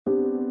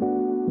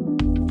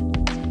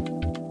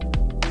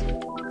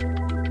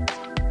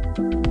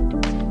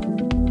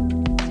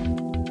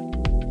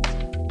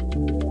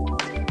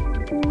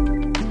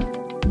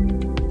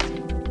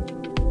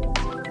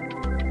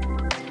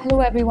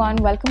everyone.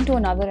 Welcome to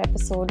another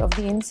episode of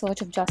the In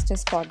Search of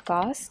Justice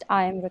podcast.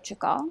 I am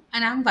Ruchika,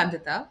 And I'm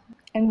Vandita.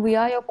 and we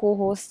are your co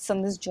hosts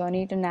on this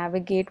journey to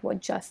navigate what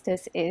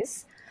justice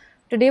is.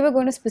 Today, we're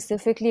going to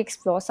specifically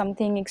explore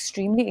something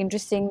extremely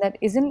interesting that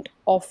isn't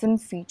often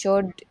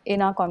featured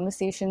in our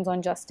conversations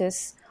on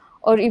justice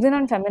or even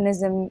on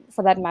feminism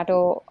for that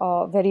matter,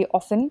 very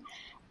often.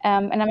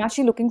 And I'm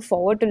actually looking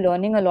forward to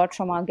learning a lot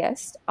from our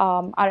guest.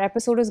 Our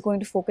episode is going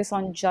to focus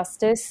on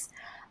justice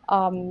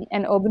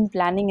and urban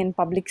planning and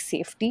public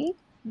safety.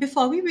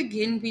 Before we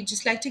begin, we'd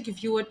just like to give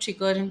you a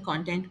trigger and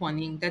content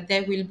warning that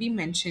there will be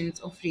mentions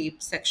of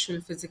rape,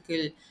 sexual,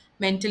 physical,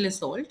 mental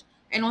assault,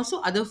 and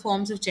also other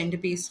forms of gender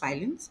based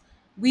violence.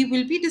 We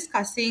will be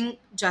discussing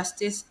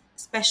justice,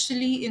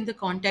 especially in the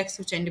context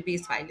of gender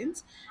based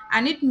violence,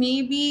 and it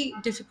may be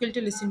difficult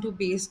to listen to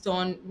based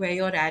on where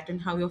you're at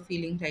and how you're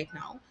feeling right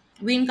now.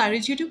 We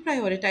encourage you to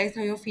prioritize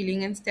how you're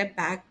feeling and step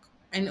back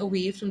and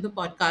away from the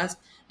podcast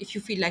if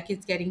you feel like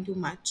it's getting too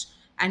much,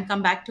 and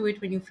come back to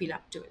it when you feel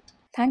up to it.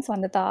 Thanks,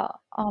 Vandita.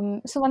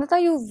 So,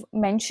 Vandita, you've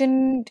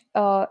mentioned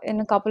in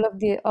a couple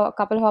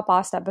of our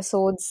past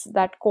episodes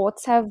that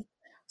courts have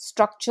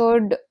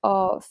structured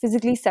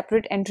physically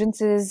separate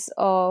entrances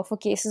for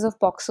cases of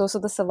POXO, so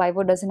the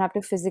survivor doesn't have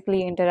to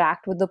physically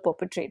interact with the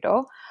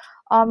perpetrator.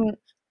 Um,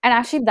 and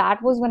actually,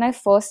 that was when I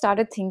first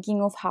started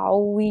thinking of how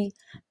we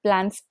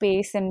plan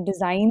space and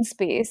design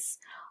space,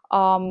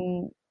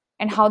 um,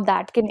 and how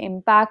that can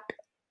impact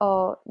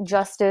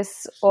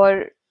justice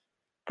or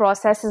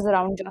processes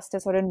around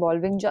justice or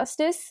involving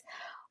justice.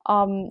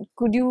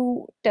 Could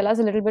you tell us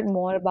a little bit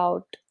more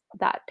about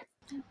that?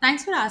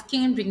 Thanks for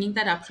asking and bringing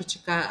that up,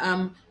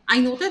 Ruchika. I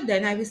know that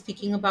then I was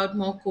speaking about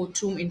more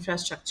courtroom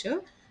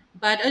infrastructure,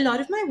 but a lot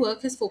of my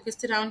work is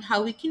focused around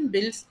how we can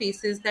build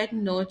spaces that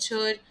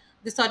nurture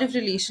the sort of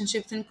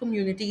relationships and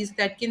communities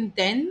that can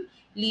then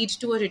lead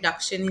to a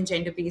reduction in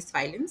gender based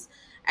violence,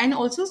 and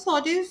also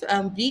sort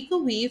of break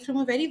away from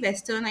a very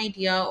Western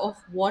idea of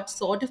what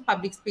sort of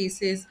public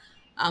spaces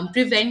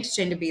prevent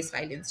gender based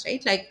violence,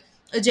 right? Like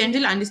a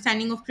general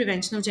understanding of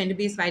prevention of gender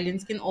based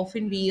violence can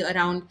often be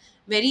around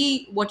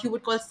very what you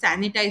would call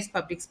sanitized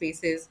public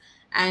spaces.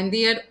 And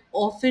they are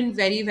often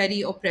very,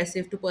 very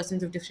oppressive to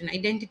persons of different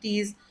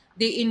identities.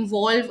 They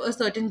involve a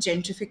certain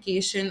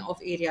gentrification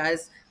of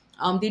areas.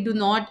 They do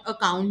not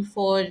account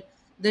for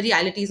the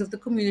realities of the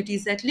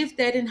communities that live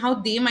there and how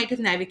they might have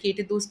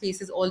navigated those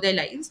spaces all their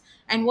lives,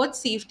 and what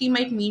safety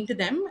might mean to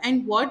them,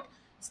 and what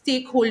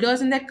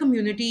stakeholders in that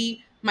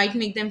community might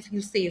make them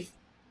feel safe.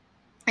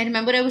 I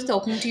remember I was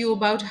talking to you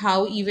about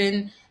how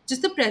even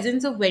just the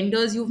presence of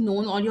vendors you've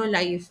known all your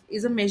life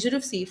is a measure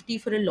of safety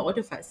for a lot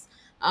of us.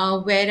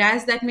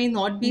 Whereas that may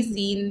not be Mhm.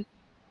 seen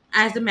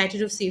as a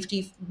matter of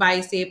safety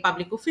by, say,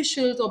 public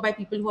officials or by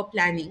people who are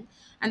planning.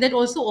 And that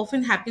also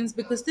often happens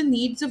because the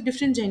needs of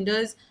different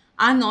genders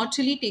are not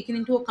really taken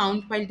into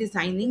account while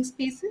designing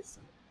spaces.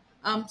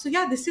 So,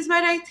 yeah, this is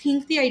where I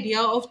think the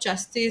idea of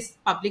justice,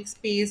 public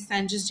space,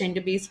 and just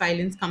gender based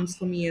violence comes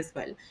for me as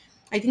well.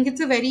 I think it's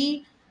a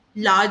very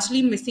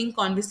largely missing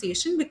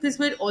conversation because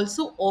we're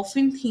also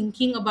often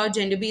thinking about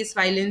gender based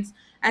violence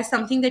as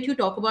something that you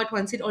talk about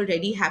once it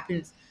already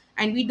happens.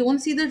 And we don't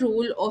see the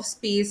role of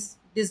space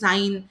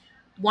design,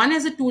 one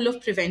as a tool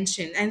of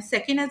prevention, and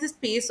second as a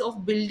space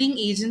of building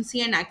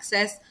agency and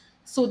access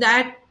so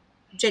that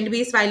gender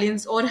based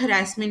violence or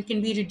harassment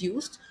can be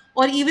reduced.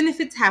 Or even if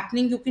it's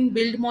happening, you can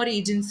build more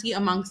agency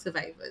among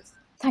survivors.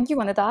 Thank you,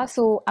 Vandita.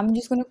 So, I'm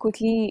just going to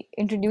quickly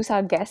introduce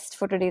our guest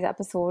for today's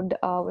episode.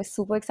 We're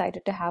super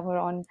excited to have her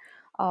on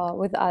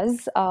with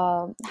us.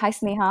 Hi,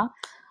 Sneha.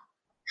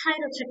 Hi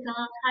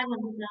Ruchika, hi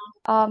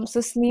Manita. So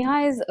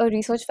Sneha is a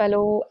research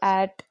fellow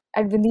at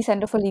Vindi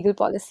Center for Legal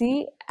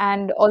Policy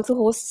and also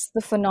hosts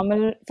the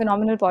phenomenal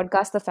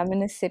podcast, The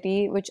Feminist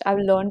City, which I've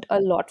learned a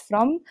lot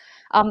from.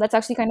 That's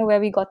actually kind of where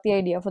we got the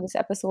idea for this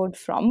episode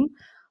from.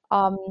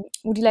 Um,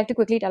 would you like to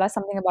quickly tell us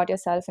something about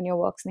yourself and your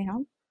work,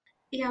 Sneha?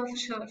 Yeah, for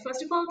sure.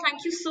 First of all,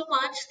 thank you so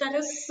much. That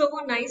is so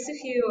nice of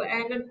you.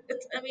 And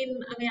it's,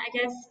 I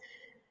guess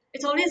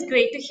it's always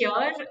great to hear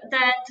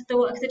that the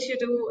work that you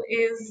do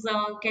is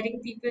getting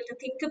people to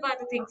think about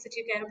the things that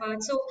you care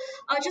about. So,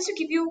 just to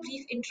give you a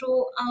brief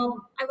intro,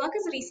 I work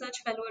as a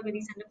research fellow at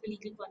Vindi Center for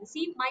Legal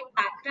Policy. My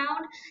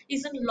background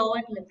is in law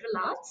and liberal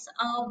arts.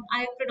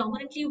 I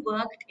predominantly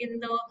worked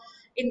in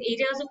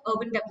areas of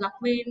urban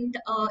development,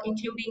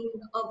 including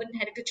urban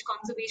heritage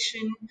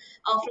conservation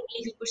from a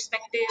legal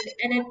perspective.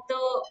 And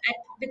at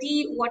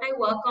Viti, what I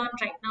work on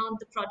right now,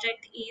 the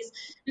project is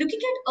looking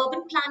at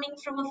urban planning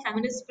from a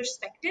feminist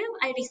perspective.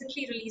 I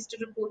recently released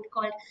a report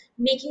called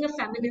Making a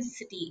Feminist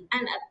City.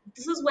 And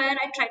this is where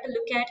I try to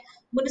look at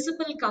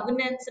municipal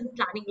governance and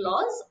planning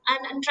laws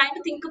and trying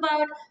to think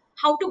about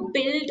how to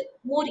build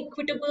more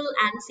equitable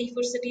and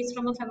safer cities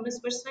from a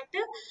feminist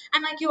perspective.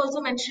 And like you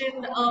also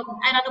mentioned, I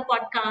run a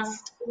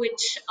podcast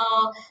which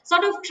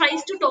sort of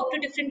tries to talk to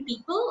different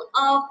people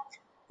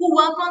who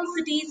work on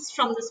cities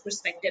from this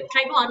perspective,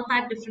 try to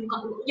unpack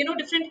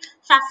different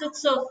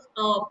facets of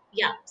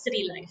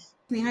city life.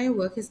 Neha, your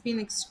work has been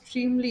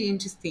extremely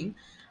interesting.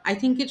 I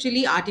think it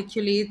really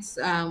articulates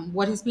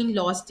what has been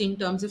lost in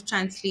terms of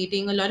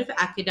translating a lot of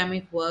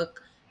academic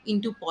work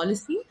into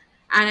policy.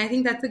 And I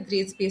think that's a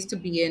great space to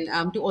be in,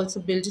 to also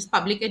build just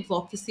public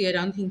advocacy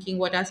around thinking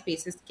what our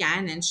spaces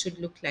can and should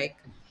look like.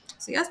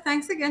 So, yes,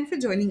 thanks again for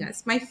joining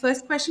us. My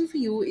first question for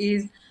you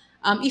is,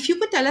 if you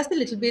could tell us a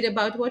little bit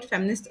about what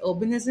feminist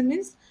urbanism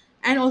is,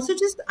 and also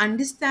just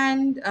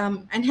understand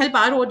and help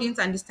our audience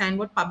understand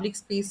what public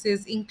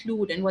spaces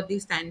include and what they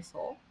stand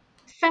for.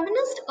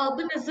 Feminist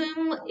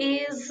urbanism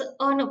is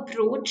an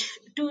approach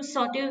to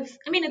sort of,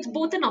 I mean, it's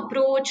both an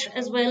approach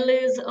as well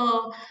as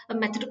a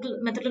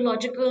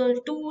methodological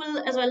tool,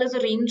 as well as a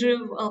range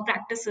of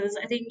practices.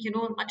 I think,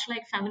 much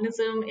like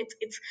feminism,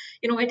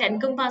 it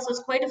encompasses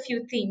quite a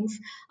few things.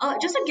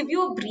 Just to give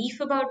you a brief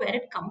about where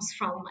it comes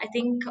from, I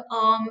think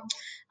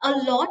a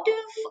lot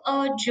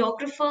of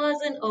geographers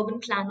and urban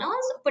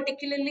planners,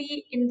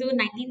 particularly in the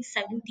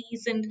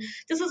 1970s, and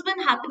this has been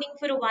happening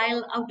for a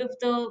while out of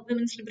the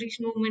women's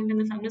liberation movement and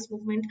the feminist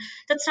movement,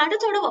 that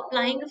started sort of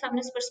applying a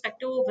feminist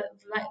perspective of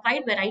a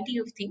wide variety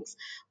of things.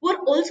 We're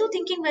also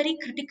thinking very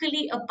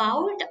critically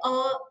about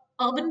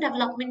urban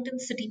development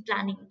and city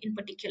planning in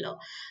particular.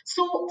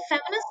 So,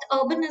 feminist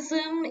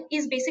urbanism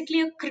is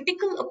basically a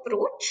critical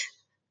approach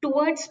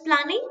towards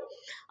planning,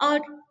 uh,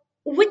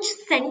 which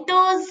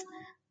centers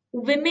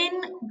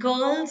women,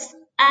 girls,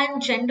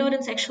 and gender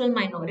and sexual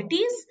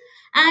minorities,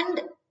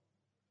 and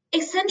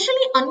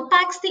essentially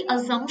unpacks the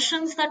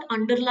assumptions that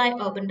underlie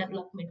urban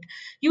development.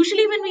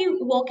 Usually, when we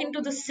walk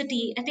into the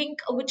city, I think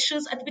which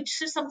is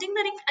something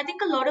that I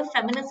think a lot of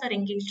feminists are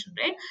engaged in,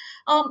 right?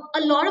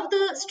 A lot of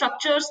the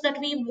structures that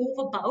we move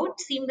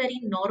about seem very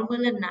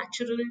normal and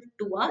natural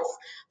to us,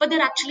 but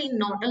they're actually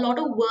not. A lot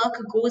of work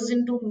goes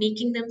into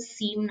making them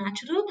seem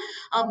natural.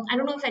 I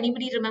don't know if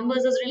anybody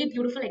remembers this really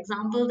beautiful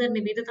example that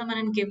Nivedita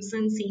Menon gives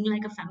in Seeing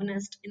Like a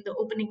Feminist in the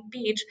opening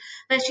page,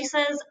 where she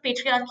says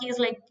patriarchy is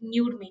like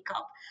nude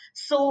makeup.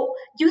 So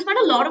you spend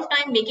a lot of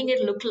time making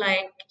it look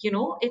like,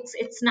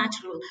 it's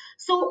natural.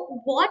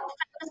 So what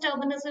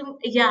feminist urbanism,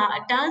 yeah,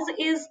 does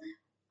is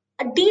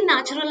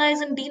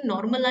denaturalize and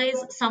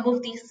denormalize some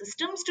of these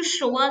systems to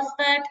show us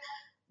that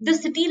the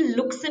city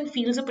looks and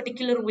feels a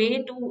particular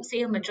way to,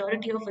 say, a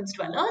majority of its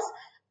dwellers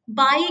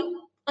by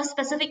a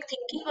specific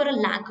thinking or a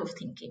lack of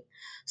thinking.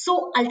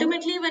 So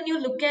ultimately, when we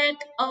look at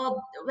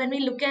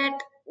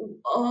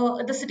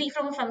the city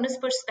from a feminist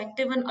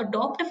perspective and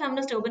adopt a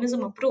feminist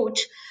urbanism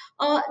approach,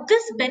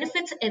 this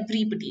benefits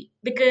everybody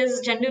because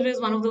gender is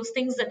one of those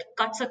things that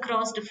cuts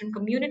across different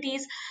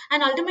communities,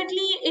 and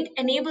ultimately it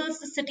enables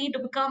the city to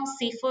become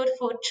safer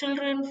for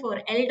children,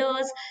 for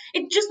elders.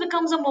 It just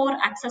becomes a more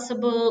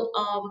accessible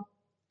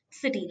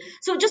city.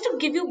 So just to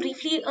give you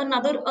briefly a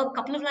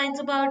couple of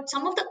lines about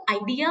some of the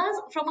ideas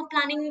from a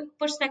planning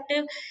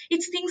perspective,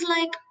 it's things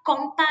like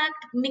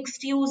compact,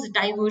 mixed use,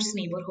 diverse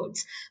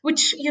neighborhoods,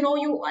 which,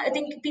 you I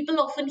think people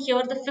often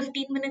hear the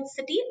 15-minute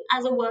city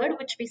as a word,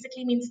 which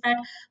basically means that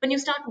when you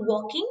start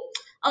walking,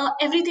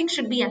 everything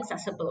should be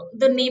accessible,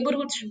 the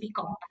neighborhood should be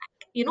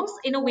compact,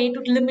 in a way to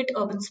limit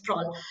urban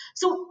sprawl.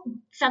 So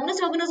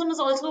feminist urbanism is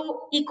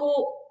also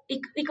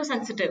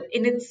eco-sensitive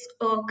in its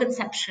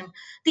conception.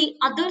 The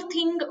other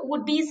thing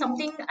would be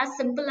something as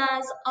simple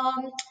as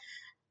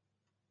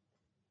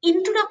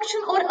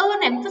introduction or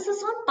an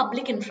emphasis on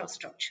public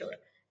infrastructure,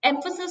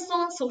 emphasis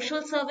on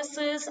social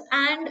services,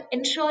 and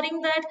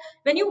ensuring that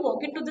when you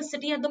walk into the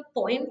city at the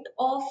point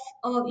of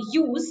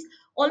use,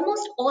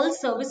 almost all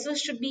services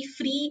should be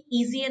free,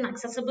 easy, and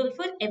accessible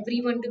for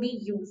everyone to be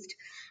used.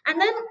 And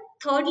then,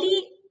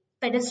 thirdly,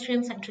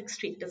 pedestrian centric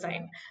street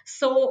design.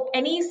 So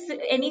any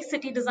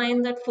city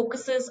design that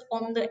focuses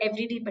on the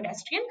everyday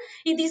pedestrian,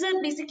 these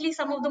are basically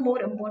some of the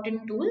more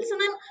important tools. And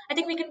then I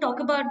think we can talk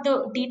about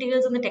the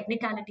details and the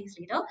technicalities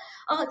later.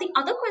 The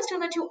other question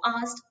that you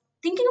asked,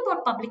 thinking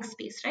about public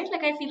space, right?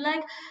 Like I feel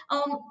like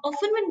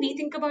often when we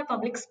think about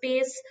public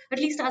space, at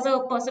least as a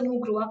person who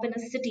grew up in a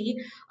city,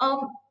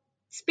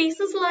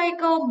 spaces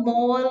like a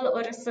mall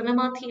or a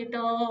cinema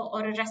theater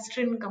or a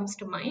restaurant comes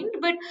to mind.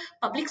 But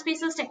public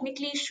spaces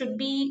technically should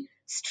be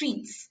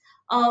streets,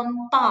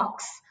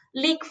 parks,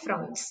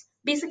 lakefronts.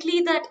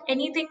 Basically, that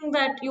anything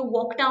that you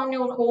walk down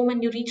your home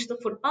and you reach the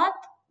footpath,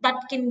 that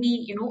can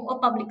be, a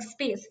public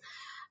space.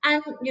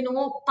 And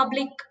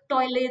public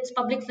toilets,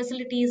 public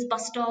facilities,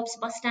 bus stops,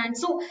 bus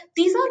stands. So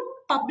these are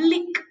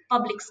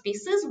public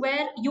spaces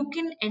where you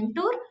can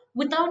enter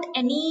without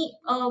any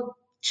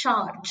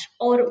charge,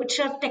 or which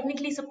are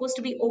technically supposed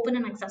to be open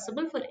and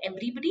accessible for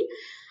everybody.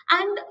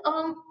 And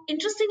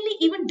interestingly,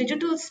 even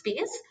digital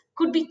space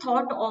could be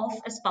thought of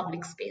as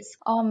public space.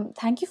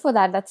 Thank you for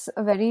that. That's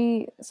a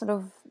very sort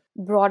of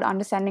broad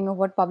understanding of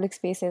what public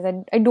space is.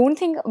 And I don't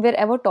think we're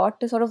ever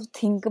taught to sort of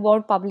think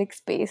about public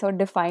space or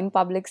define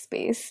public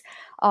space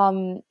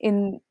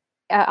in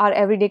our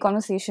everyday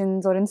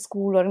conversations or in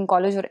school or in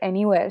college or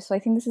anywhere. So I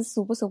think this is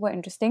super, super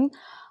interesting.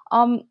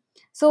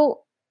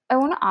 So I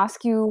want to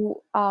ask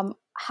you,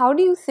 how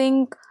do you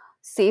think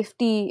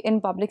safety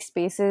in public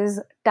spaces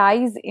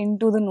ties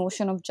into the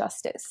notion of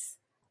justice?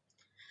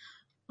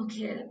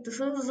 Okay, this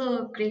is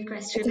a great It's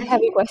question. a I think,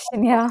 heavy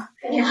question, yeah.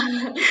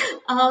 yeah.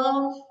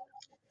 Um,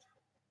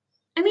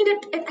 I mean,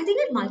 I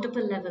think at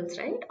multiple levels,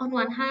 right? On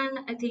one hand,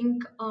 I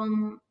think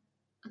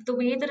the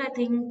way that I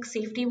think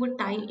safety would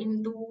tie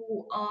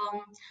into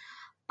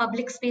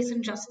public space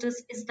and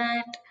justice is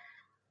that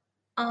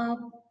uh,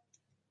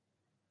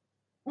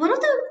 one of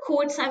the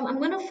quotes, I'm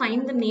going to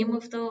find the name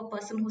of the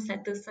person who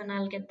said this and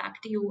I'll get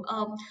back to you.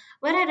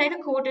 Where I read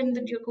a quote in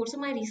the course of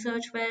my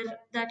research where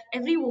that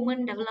every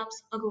woman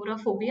develops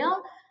agoraphobia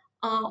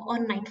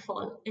on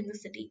nightfall in the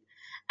city.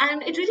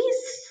 And it really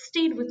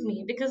stayed with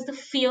me because the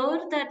fear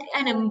that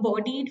an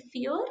embodied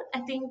fear,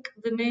 I think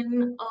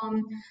women,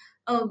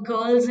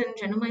 girls, and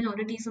gender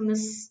minorities in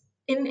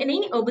in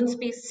any urban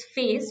space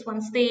face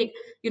once they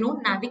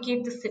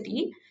navigate the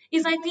city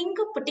is, I think,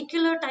 a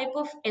particular type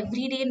of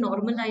everyday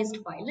normalized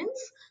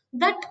violence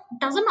that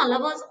doesn't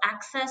allow us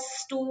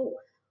access to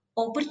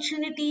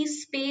opportunity,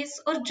 space,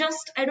 or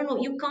just, I don't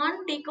know, you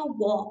can't take a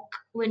walk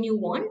when you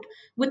want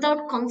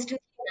without constantly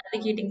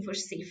navigating for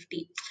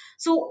safety.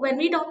 So when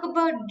we talk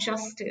about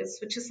justice,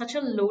 which is such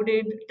a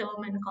loaded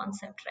term and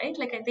concept, right?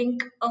 Like, I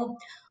think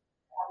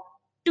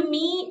to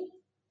me,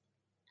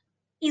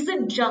 is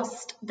it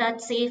just that,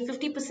 say,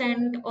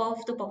 50%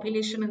 of the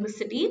population in the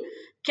city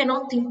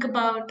cannot think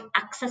about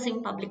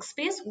accessing public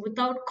space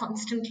without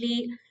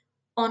constantly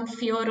on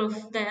fear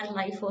of their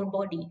life or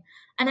body?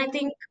 And I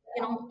think,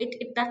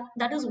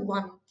 that is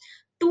one.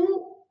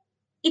 Two,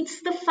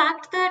 it's the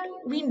fact that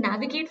we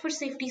navigate for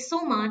safety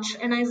so much,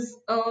 and as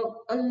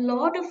a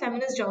lot of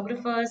feminist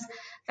geographers,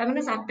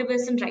 feminist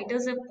activists, and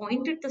writers have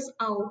pointed this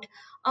out,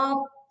 uh,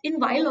 in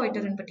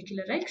Violator in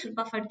particular, right?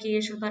 Shilpa Phadke,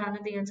 Shilpa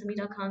Ranade, and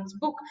Samira Khan's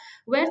book,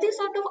 where they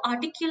sort of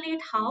articulate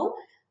how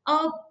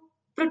uh,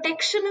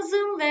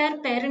 protectionism, where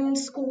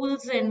parents,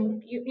 schools,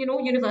 and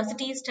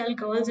universities tell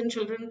girls and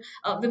children,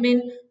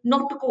 women,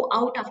 not to go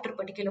out after a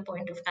particular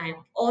point of time,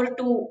 or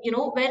to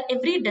where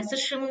every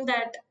decision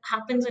that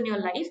happens in your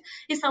life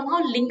is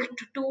somehow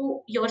linked to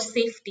your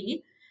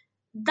safety.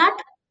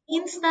 That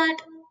means that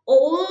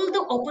all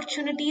the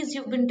opportunities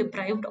you've been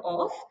deprived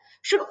of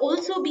should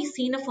also be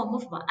seen a form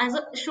of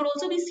should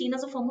also be seen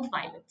as a form of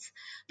violence,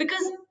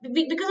 because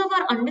because of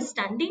our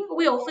understanding,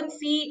 we often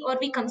see or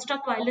we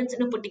construct violence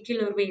in a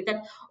particular way,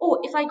 that, oh,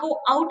 if I go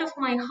out of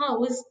my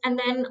house and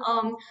then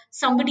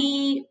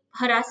somebody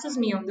harasses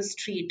me on the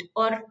street,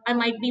 or I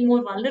might be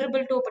more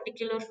vulnerable to a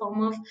particular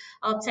form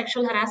of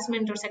sexual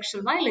harassment or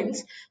sexual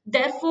violence,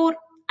 therefore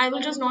I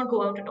will just not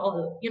go out at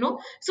all,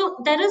 so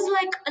there is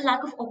like a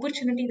lack of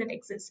opportunity that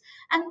exists.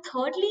 And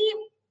thirdly,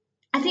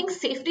 I think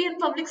safety in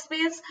public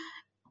space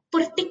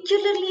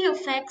particularly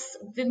affects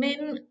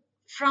women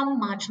from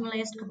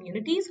marginalized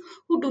communities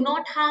who do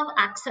not have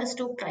access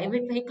to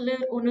private vehicular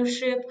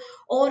ownership,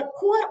 or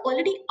who are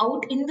already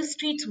out in the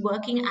streets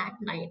working at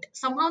night.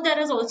 Somehow there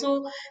is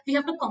also, we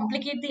have to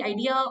complicate the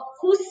idea,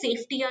 whose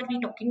safety are we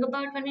talking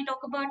about when we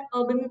talk about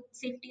urban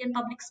safety and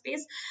public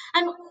space,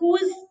 and who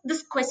is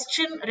this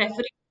question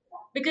referring,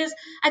 because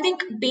I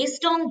think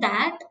based on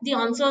that, the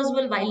answers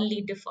will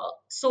wildly differ.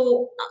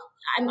 So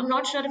I'm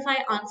not sure if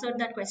I answered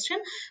that question,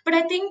 but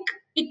I think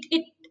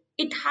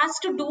it has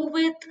to do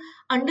with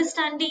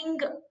understanding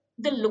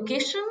the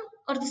location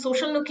or the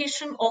social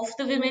location of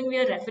the women we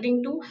are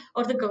referring to,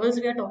 or the girls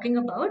we are talking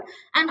about,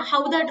 and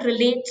how that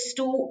relates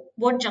to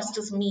what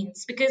justice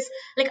means. Because,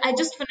 like, I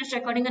just finished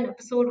recording an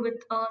episode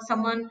with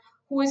someone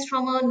who is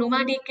from a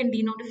nomadic and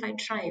denotified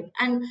tribe,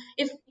 and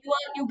if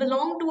you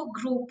belong to a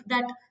group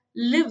that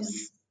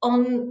lives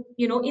on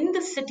in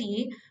the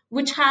city,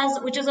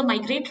 which is a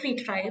migratory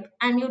tribe,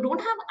 and you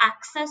don't have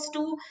access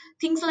to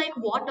things like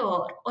water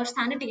or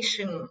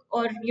sanitation,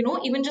 or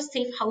even just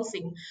safe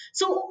housing,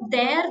 so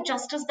their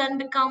justice then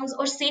becomes,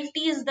 or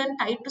safety is then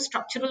tied to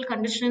structural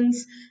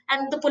conditions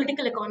and the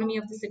political economy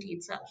of the city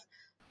itself.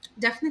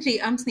 Definitely.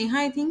 Sneha,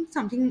 I think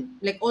something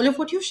like all of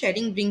what you're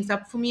sharing brings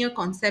up for me a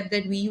concept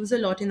that we use a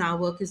lot in our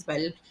work as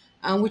well,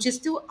 which is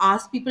to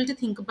ask people to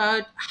think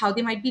about how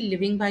they might be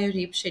living by a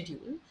rape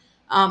schedule,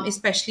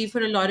 especially for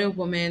a lot of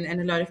women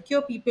and a lot of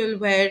queer people,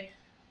 where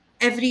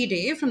every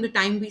day from the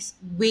time we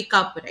wake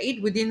up,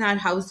 right, within our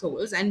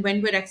households, and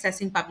when we're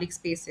accessing public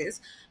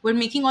spaces, we're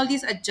making all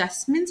these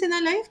adjustments in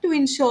our life to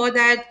ensure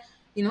that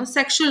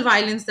sexual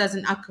violence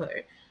doesn't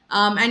occur,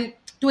 and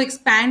to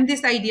expand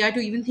this idea to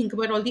even think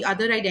about all the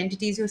other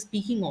identities you're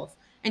speaking of,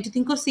 and to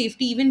think of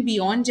safety even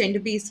beyond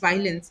gender-based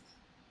violence.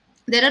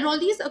 There are all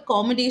these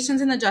accommodations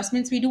and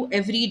adjustments we do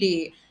every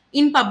day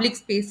in public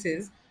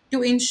spaces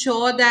to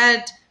ensure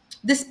that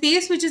the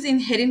space which is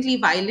inherently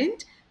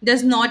violent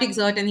does not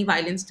exert any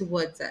violence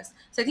towards us.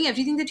 So I think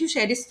everything that you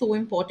shared is so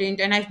important,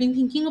 and I've been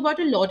thinking about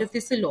a lot of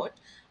this a lot.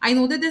 I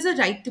know that there's a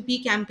Right to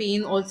Pee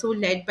campaign also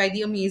led by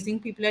the amazing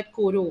people at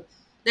Coro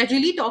that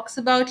really talks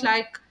about,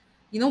 like,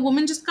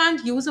 women just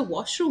can't use a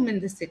washroom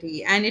in the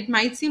city. And it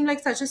might seem like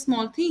such a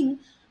small thing,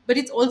 but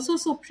it's also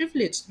so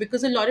privileged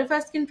because a lot of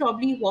us can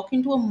probably walk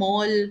into a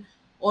mall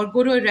or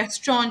go to a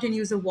restaurant and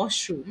use a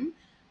washroom,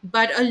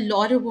 but a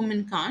lot of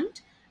women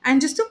can't.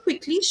 And just to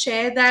quickly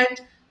share that,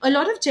 a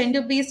lot of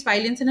gender based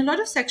violence and a lot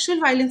of sexual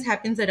violence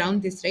happens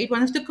around this, right?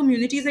 One of the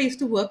communities I used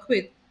to work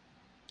with,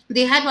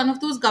 they had one of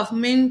those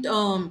government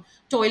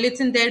toilets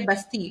in their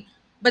basti,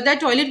 but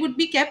that toilet would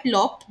be kept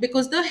locked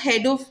because the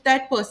head of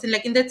that person,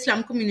 like in that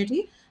slum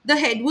community, the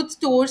head would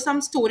store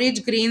some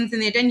storage grains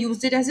in it and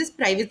used it as his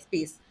private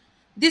space.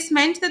 This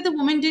meant that the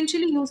women didn't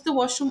really use the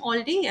washroom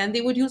all day, and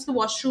they would use the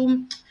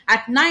washroom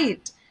at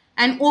night.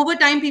 And over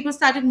time, people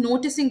started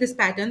noticing this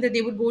pattern, that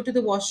they would go to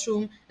the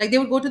washroom, like they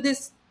would go to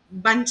this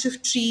bunch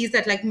of trees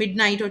at like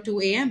midnight or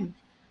 2 a.m.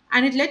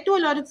 And it led to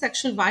a lot of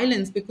sexual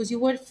violence because you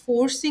were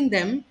forcing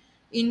them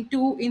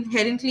into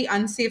inherently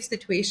unsafe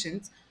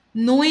situations,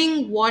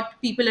 knowing what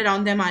people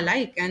around them are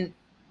like and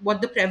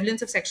what the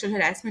prevalence of sexual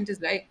harassment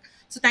is like.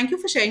 So, thank you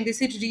for sharing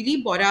this. It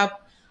really brought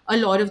up a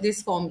lot of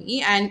this for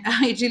me. And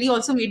it really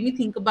also made me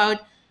think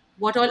about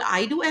what all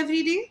I do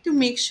every day to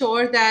make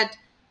sure that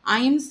I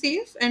am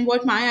safe and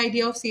what my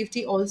idea of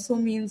safety also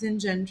means in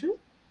general.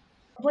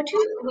 What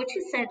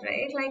you said,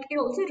 right? Like it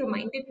also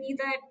reminded me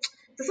that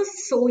this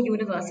is so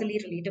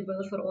universally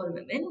relatable for all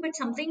women, but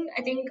something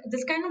I think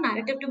this kind of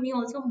narrative to me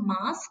also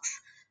masks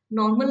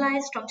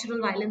normalized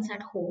structural violence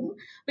at home,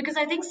 because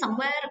I think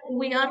somewhere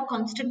we are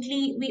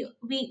constantly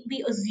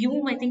we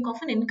assume, I think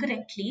often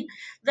incorrectly,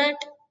 that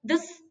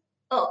this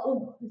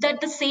that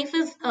the safe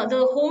is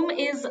the home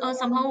is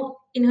somehow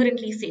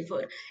inherently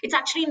safer. It's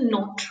actually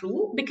not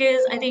true,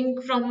 because I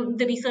think from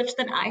the research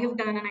that I have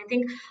done, and I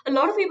think a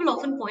lot of people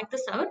often point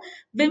this out,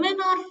 women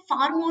are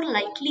far more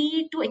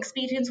likely to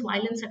experience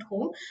violence at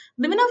home.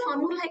 Women are far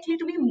more likely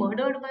to be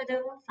murdered by their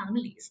own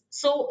families.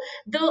 So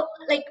the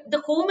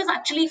home is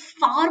actually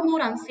far more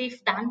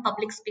unsafe than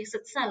public space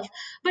itself.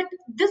 But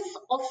this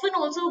often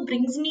also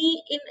brings to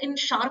me in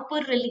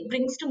sharper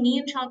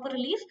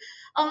relief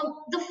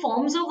the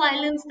forms of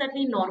violence that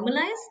we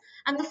normalize,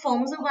 and the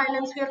forms of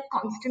violence we are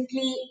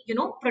constantly,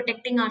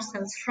 protecting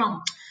ourselves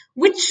from,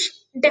 which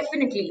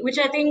definitely, which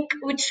I think,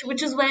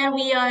 which is where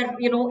we are,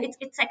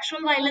 it's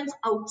sexual violence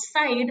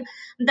outside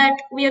that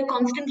we are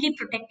constantly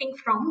protecting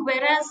from,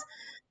 whereas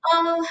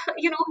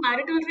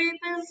marital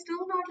rape is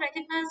still not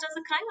recognized as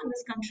a crime in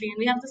this country, and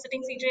we have the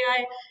sitting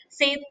CJI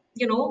say,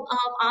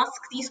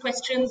 ask these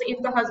questions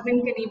if the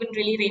husband can even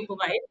really rape a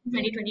wife in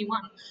 2021.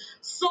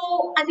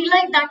 So I feel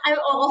like that I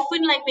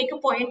often like make a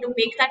point to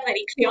make that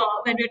very clear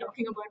when we're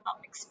talking about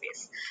public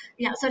space.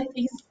 Yeah, sorry,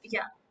 please.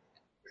 Yeah,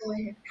 go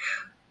ahead.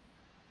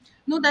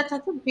 No, that's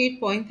a great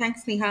point.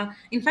 Thanks, Neha.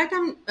 In fact,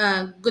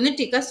 I'm going to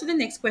take us to the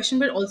next question,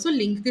 but also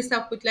link this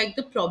up with like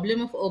the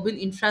problem of urban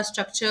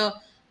infrastructure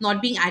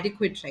not being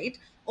adequate, right?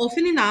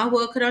 Often in our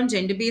work around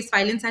gender based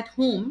violence at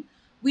home,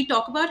 we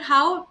talk about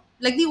how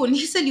like the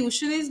only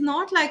solution is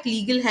not like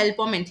legal help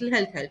or mental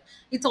health help.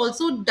 It's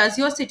also, does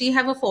your city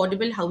have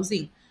affordable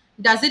housing?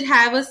 Does it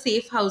have a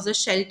safe house or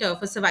shelter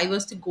for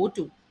survivors to go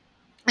to?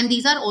 And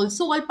these are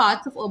also all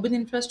parts of urban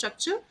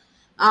infrastructure,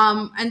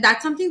 and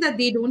that's something that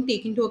they don't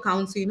take into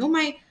account. So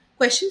my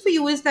question for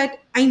you is that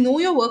I know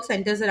your work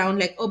centers around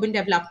like urban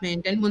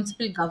development and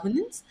municipal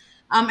governance,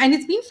 and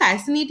it's been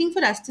fascinating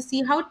for us to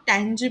see how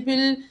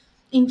tangible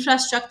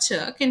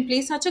infrastructure can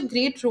play such a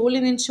great role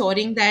in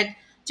ensuring that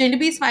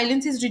gender-based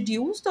violence is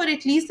reduced, or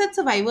at least that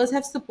survivors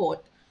have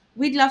support.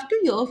 We'd love to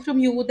hear from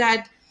you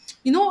that,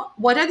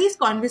 what are these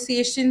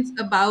conversations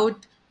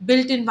about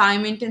built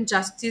environment and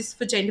justice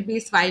for gender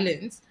based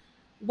violence?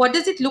 What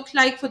does it look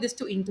like for this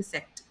to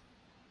intersect?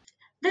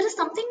 There is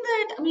something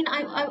that I mean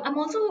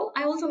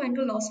I also went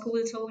to law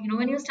school, so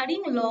when you're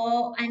studying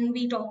law and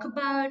we talk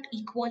about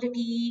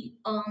equality,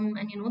 and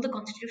the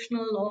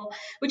constitutional law,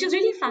 which is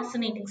really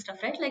fascinating stuff,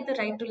 right? Like the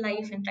right to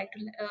life and right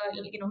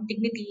to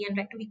dignity and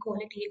right to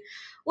equality.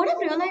 What I've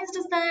realized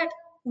is that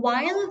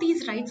while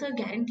these rights are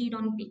guaranteed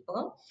on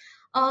paper,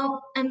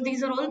 and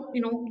these are all,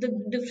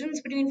 the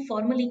difference between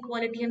formal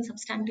equality and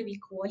substantive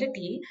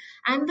equality,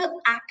 and the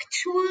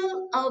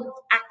actual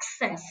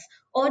access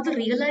or the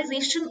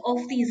realization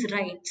of these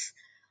rights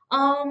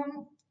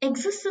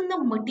exists in the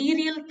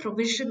material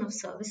provision of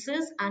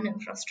services and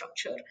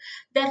infrastructure.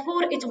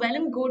 Therefore, it's well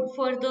and good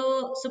for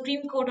the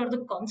Supreme Court or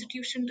the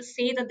Constitution to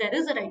say that there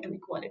is a right to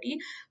equality,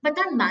 but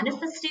that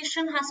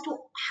manifestation has to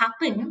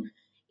happen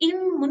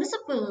in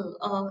municipal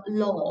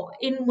law,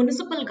 in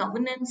municipal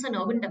governance and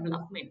urban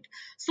development.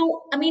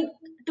 So, I mean,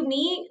 to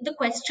me, the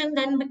question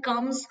then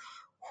becomes,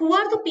 who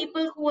are the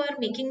people who are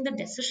making the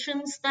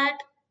decisions that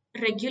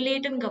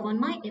regulate and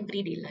govern my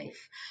everyday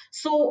life?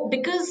 So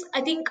because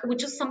I think,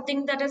 which is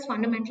something that is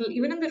fundamental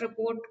even in the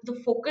report, the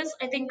focus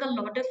I think a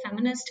lot of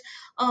feminist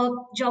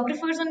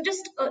geographers and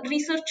just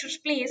researchers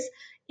place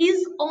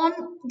is on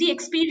the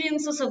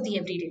experiences of the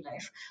everyday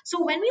life.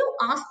 So when you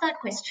ask that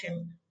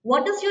question,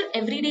 what is your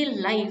everyday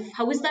life,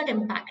 how is that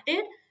impacted,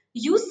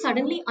 you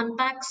suddenly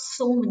unpack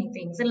so many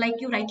things. And like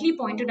you rightly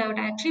pointed out,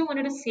 I actually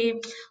wanted to say,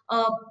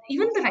 uh,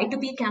 even the Right to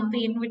Be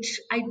campaign, which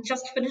I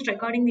just finished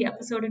recording the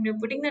episode, and we're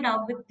putting that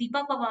up with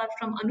Deepa Pawar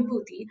from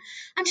Anubhuti,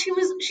 and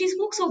she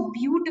spoke so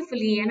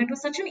beautifully, and it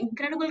was such an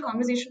incredible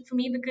conversation for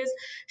me, because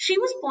she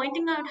was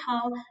pointing out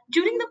how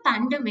during the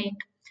pandemic,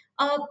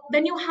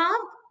 when you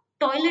have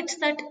toilets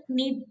that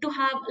need to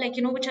have, like,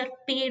 which are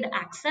paid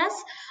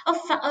access.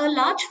 A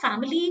large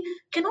family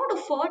cannot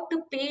afford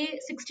to pay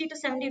 60 to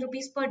 70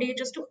 rupees per day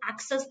just to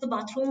access the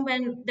bathroom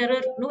when there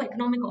are no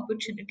economic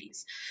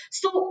opportunities.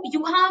 So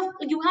you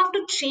have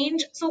to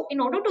change. So in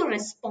order to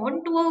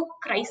respond to a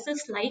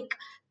crisis like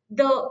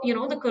the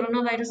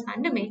coronavirus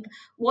pandemic,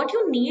 what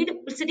you need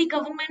city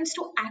governments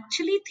to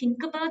actually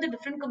think about the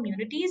different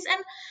communities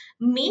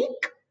and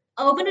make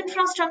urban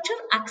infrastructure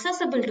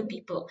accessible to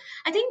people.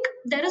 I think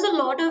there is a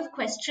lot of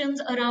questions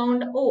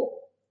around, oh,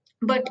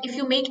 but if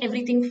you make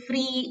everything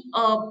free,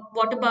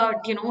 what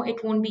about,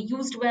 it won't be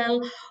used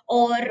well,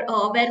 or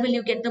where will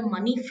you get the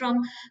money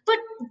from? But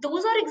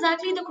those are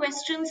exactly the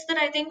questions that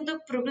I think the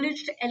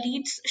privileged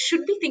elites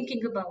should be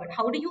thinking about.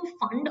 How do you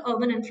fund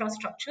urban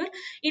infrastructure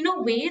in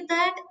a way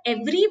that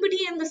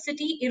everybody in the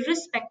city,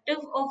 irrespective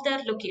of their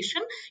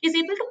location, is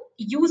able to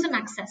use and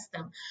access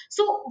them?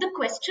 So the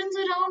questions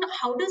around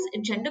how does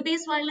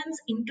gender-based violence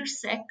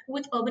intersect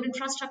with urban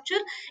infrastructure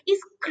is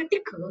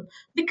critical,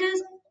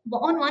 because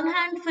on one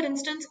hand, for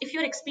instance, if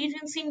you're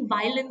experiencing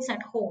violence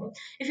at home,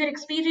 if you're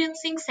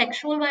experiencing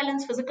sexual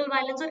violence, physical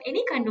violence, or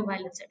any kind of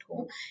violence at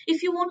home,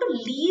 if you want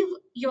to leave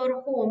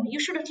your home, you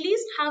should at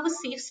least have a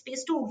safe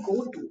space to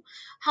go to.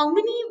 How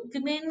many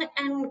women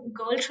and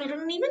girl children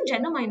and even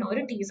gender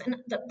minorities, and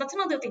that's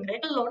another thing, right?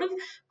 A lot of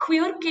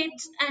queer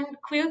kids and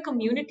queer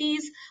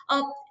communities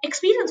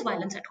experience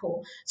violence at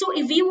home. So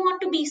if we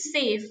want to be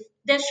safe,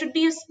 there should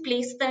be a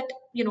place that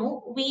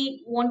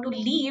we want to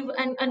leave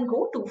and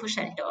go to for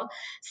shelter.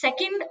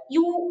 Second,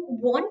 you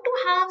want to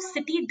have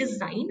city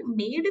design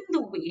made in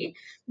the way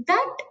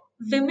that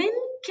women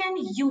can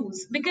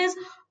use, because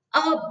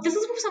this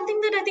is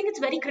something that I think it's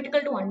very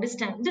critical to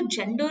understand the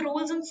gender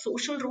roles and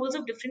social roles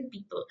of different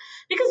people,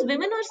 because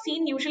women are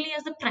seen usually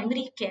as the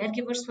primary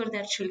caregivers for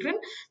their children.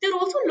 They're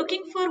also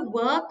looking for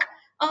work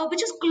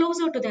which is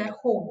closer to their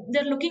home.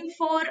 They're looking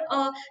for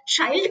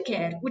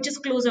childcare which is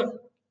closer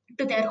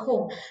to their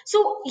home.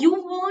 So you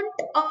want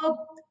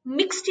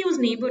mixed use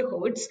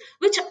neighborhoods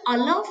which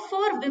allow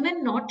for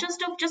women not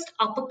just of just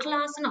upper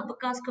class and upper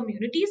caste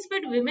communities,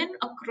 but women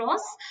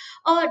across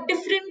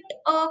different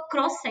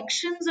cross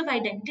sections of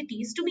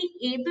identities to be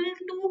able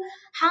to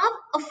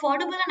have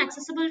affordable and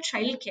accessible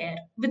childcare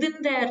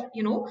within their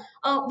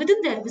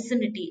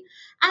vicinity.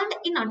 And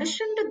in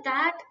addition to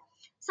that,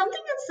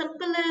 something as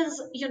simple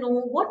as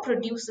what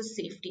produces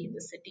safety in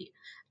the city.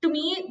 To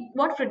me,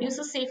 what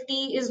produces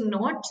safety is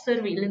not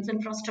surveillance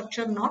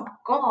infrastructure, not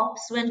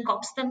cops, when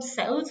cops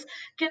themselves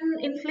can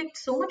inflict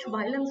so much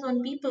violence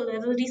on people.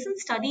 There's a recent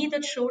study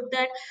that showed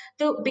that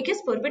the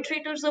biggest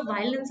perpetrators of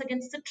violence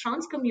against the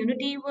trans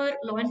community were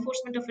law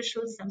enforcement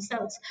officials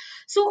themselves.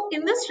 So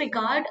in this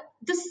regard,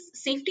 this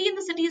safety in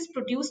the city is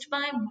produced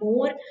by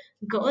more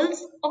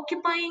girls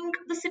occupying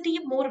the city,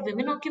 more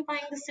women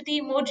occupying the city,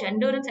 more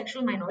gender and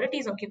sexual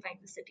minorities occupying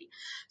the city.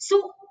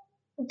 So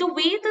the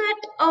way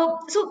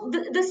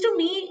that this to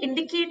me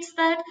indicates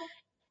that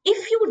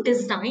if you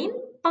design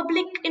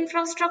public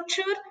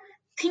infrastructure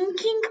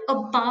thinking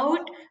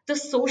about the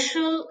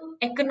social,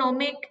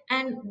 economic,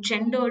 and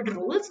gendered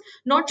roles,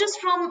 not just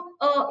from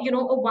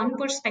a one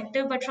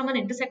perspective, but from an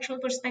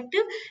intersectional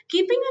perspective,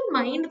 keeping in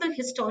mind the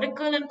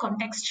historical and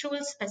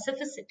contextual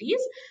specificities,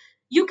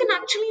 you can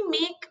actually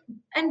make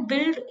and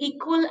build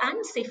equal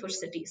and safer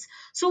cities.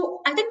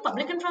 So I think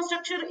public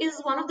infrastructure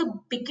is one of the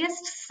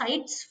biggest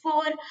sites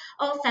for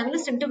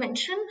feminist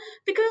intervention,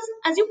 because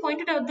as you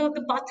pointed out,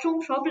 the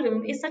bathroom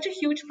problem is such a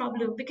huge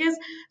problem, because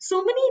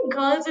so many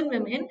girls and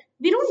women,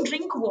 we don't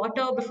drink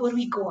water before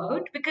we go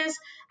out because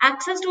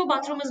access to a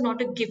bathroom is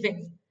not a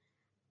given.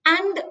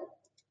 And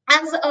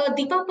as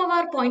Deepa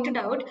Pawar pointed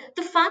out,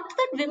 the fact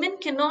that women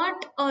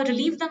cannot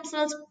relieve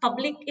themselves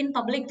in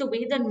public the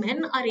way that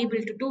men are able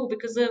to do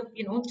because of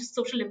just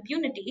social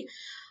impunity,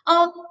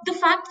 the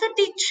fact that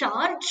they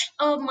charge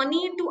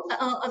money to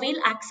avail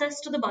access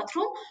to the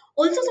bathroom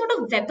also sort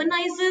of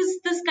weaponizes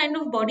this kind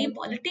of body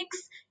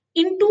politics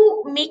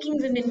into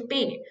making women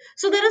pay.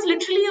 So there is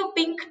literally a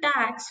pink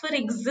tax for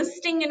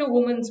existing in a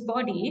woman's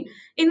body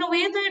in a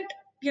way that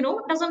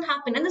doesn't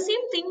happen. And the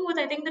same thing with,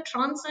 I think, the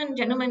trans and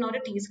gender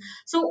minorities.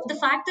 So the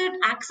fact that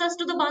access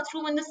to the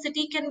bathroom in the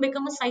city can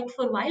become a site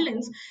for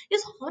violence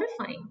is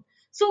horrifying.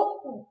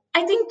 So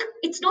I think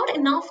it's not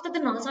enough that the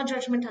NASA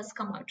judgment has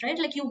come out, right?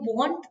 Like, you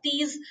want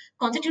these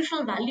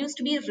constitutional values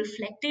to be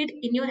reflected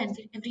in your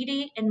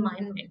everyday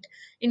environment,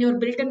 in your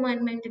built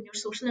environment, in your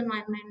social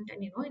environment,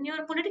 and in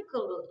your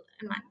political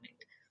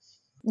environment.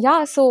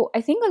 Yeah, so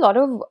I think a lot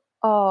of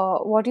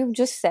what you've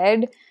just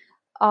said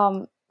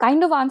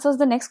kind of answers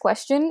the next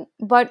question,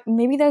 but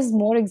maybe there's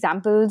more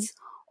examples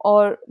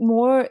or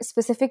more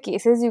specific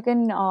cases you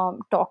can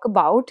talk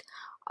about.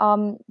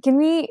 Can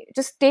we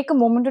just take a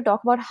moment to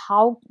talk about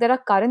how there are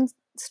current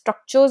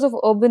structures of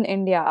urban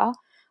India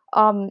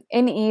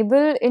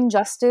enable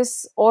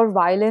injustice or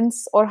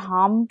violence or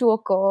harm to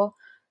occur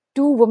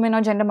to women or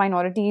gender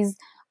minorities,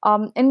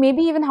 and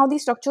maybe even how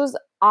these structures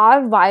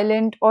are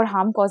violent or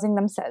harm causing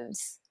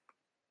themselves?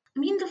 I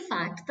mean, the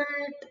fact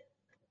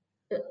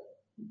that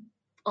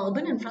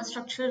urban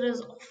infrastructure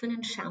is often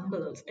in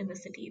shambles in the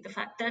city. The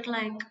fact that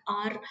like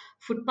our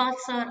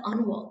footpaths are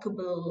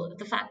unwalkable,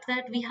 the fact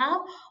that we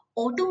have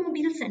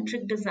automobile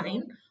centric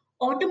design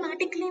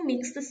automatically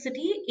makes the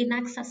city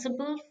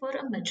inaccessible for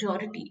a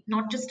majority,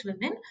 not just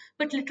women,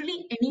 but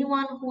literally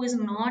anyone who is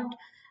not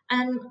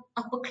an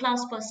upper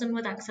class person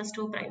with access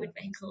to a private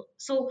vehicle.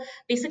 So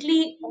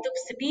basically, the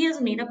city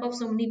is made up of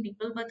so many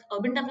people, but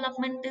urban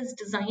development is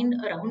designed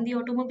around the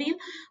automobile,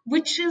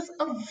 which is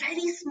a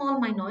very small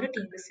minority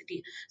in the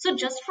city. So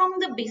just from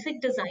the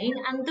basic design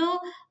and the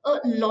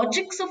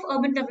logics of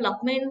urban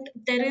development,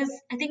 there is,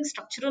 I think,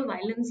 structural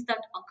violence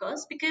that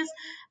occurs because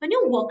when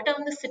you walk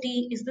down the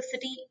city, is the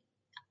city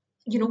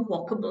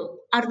walkable?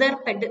 Are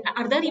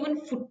there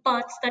even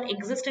footpaths that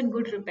exist in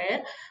good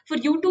repair for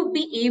you to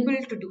be able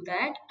to do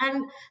that?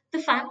 And the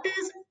fact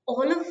is,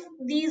 all of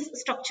these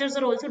structures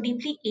are also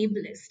deeply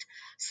ableist.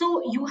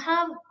 So you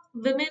have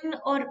women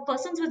or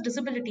persons with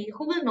disability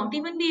who will not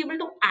even be able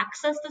to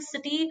access the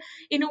city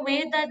in a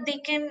way that they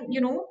can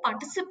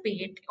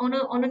participate on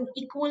an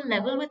equal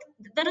level with.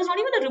 There is not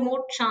even a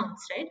remote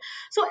chance, right?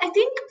 So I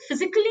think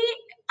physically,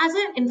 as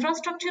an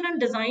infrastructure and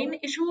design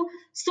issue,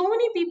 so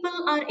many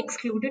people are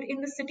excluded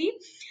in the city.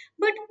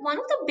 But one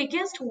of the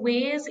biggest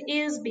ways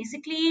is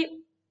basically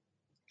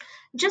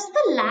just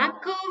the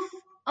lack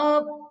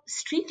of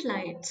street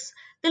lights,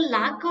 the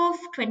lack of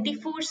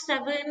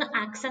 24/7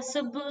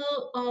 accessible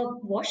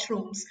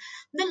washrooms,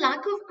 the lack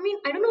of, I mean,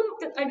 I don't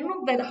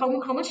know whether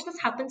how much this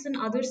happens in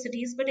other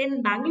cities, but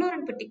in Bangalore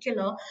in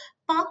particular,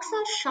 parks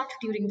are shut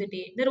during the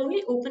day. They're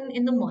only open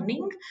in the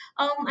morning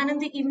and in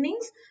the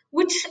evenings,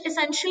 which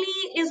essentially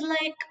is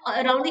like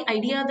around the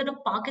idea that a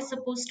park is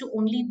supposed to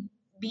only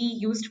be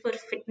used for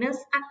fitness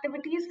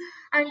activities.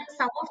 And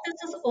some of this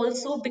is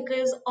also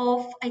because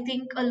of, I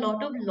think, a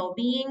lot of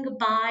lobbying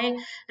by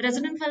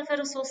resident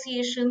welfare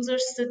associations or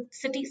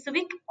city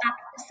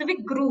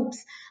civic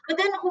groups, but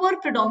then who are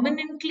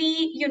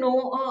predominantly,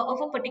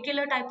 of a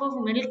particular type of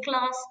middle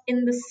class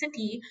in the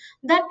city,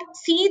 that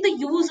see the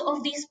use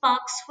of these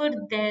parks for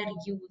their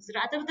use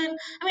rather than,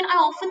 I mean, I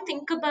often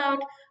think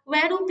about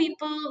where do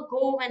people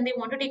go when they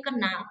want to take a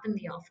nap in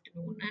the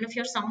afternoon? And if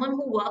you're someone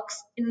who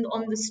works in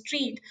on the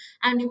street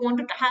and you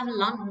wanted to have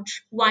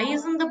lunch, why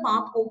isn't the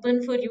park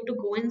open for you to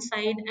go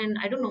inside and,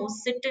 I don't know,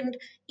 sit and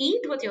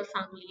eat with your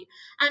family?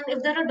 And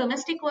if there are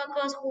domestic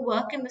workers who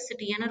work in the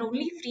city and are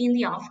only free in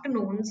the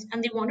afternoons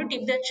and they want to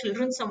take their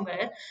children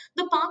somewhere,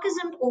 the park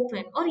isn't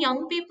open. Or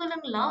young people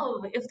in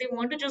love, if they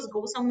want to just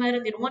go somewhere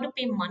and they don't want to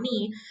pay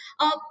money.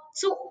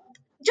 So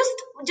just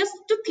just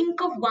to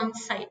think of one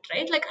site,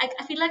 right? Like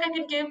I feel like I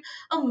can give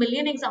a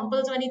million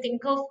examples when you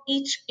think of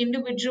each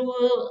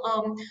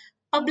individual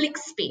public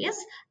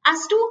space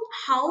as to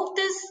how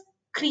this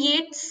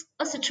creates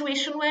a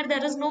situation where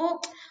there is no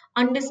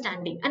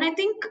understanding. And I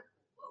think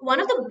one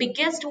of the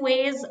biggest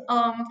ways,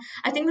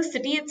 I think the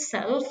city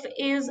itself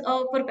is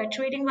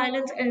perpetuating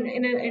violence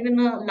in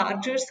a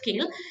larger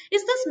scale,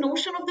 is this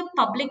notion of the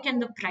public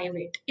and the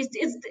private.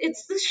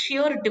 It's this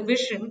sheer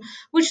division,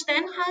 which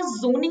then has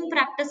zoning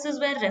practices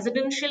where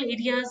residential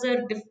areas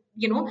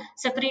are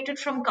separated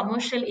from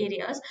commercial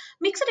areas,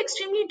 makes it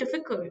extremely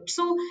difficult.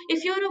 So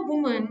if you're a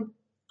woman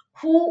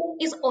who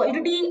is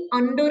already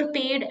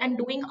underpaid and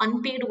doing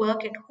unpaid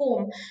work at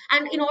home,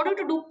 and in order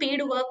to do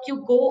paid work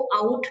you go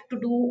out to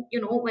do,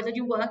 whether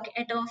you work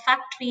at a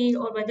factory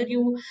or whether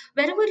you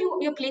wherever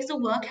your place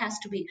of work has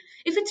to be,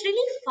 if it's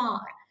really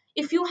far,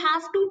 if you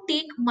have to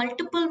take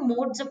multiple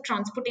modes of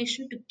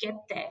transportation to get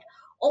there,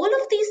 all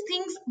of these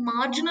things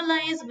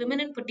marginalize women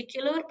in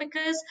particular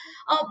because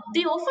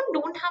they often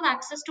don't have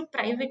access to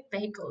private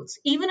vehicles,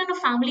 even in a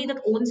family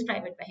that owns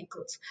private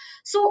vehicles.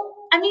 So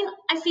I mean,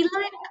 I feel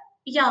like,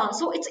 yeah,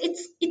 so it's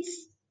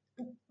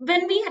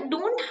when we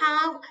don't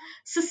have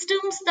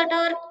systems that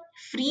are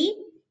free,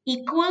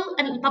 equal,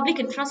 and public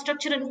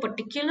infrastructure in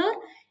particular,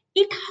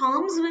 it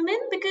harms women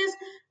because,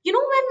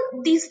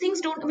 when these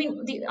things don't, I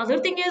mean, the other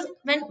thing is,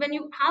 when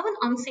you have an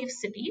unsafe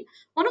city,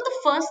 one of the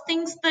first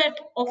things that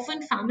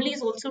often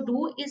families also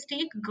do is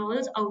take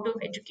girls out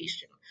of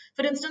education.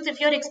 For instance, if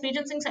you're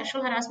experiencing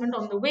sexual harassment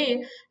on the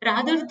way,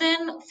 rather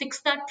than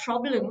fix that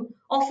problem,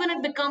 often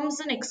it becomes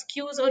an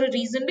excuse or a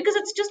reason because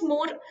it's just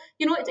more,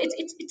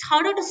 it's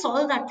harder to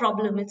solve that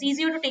problem. It's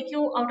easier to take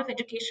you out of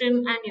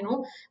education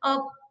and,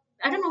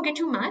 I don't know, get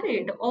you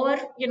married, or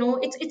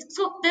it's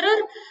so there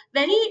are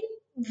very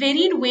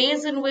varied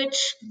ways in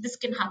which this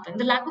can happen.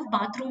 The lack of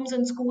bathrooms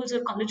in schools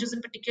or colleges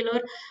in particular,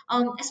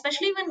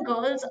 especially when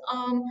girls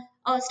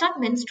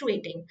start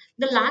menstruating,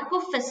 the lack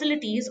of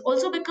facilities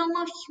also become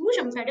a huge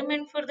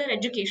impediment for their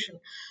education.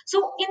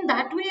 So in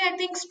that way, I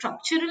think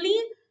structurally,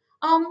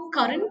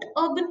 current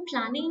urban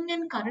planning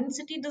and current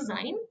city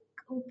design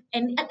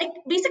and it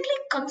basically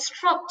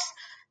constructs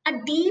a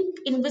deep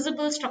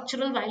invisible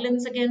structural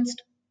violence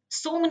against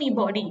so many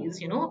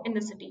bodies, in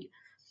the city.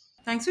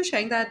 Thanks for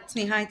sharing that,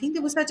 Sneha. I think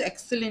there were such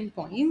excellent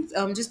points.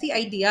 Just the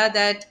idea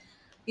that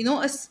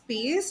a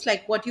space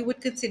like what you would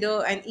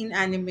consider an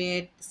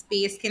inanimate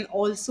space can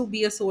also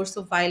be a source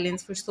of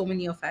violence for so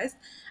many of us.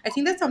 I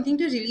think that's something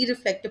to really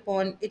reflect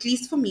upon, at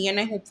least for me, and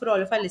I hope for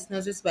all of our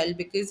listeners as well,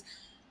 because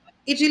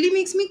it really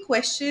makes me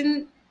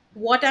question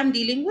what I'm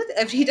dealing with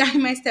every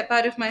time I step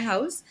out of my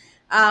house.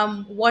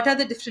 What are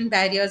the different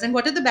barriers, and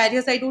what are the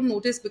barriers I don't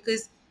notice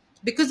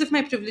because of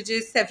my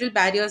privileges? Several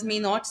barriers may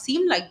not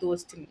seem like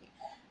those to me.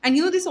 And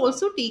this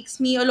also takes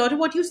me, a lot of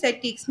what you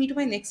said takes me to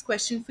my next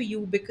question for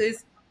you,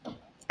 because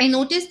I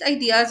noticed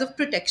ideas of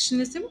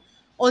protectionism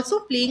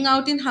also playing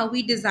out in how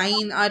we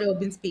design our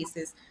urban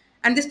spaces.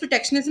 And this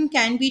protectionism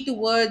can be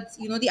towards,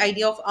 the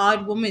idea of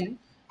our woman,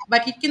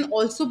 but it can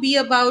also be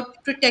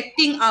about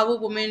protecting our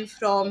woman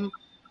from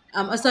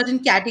a certain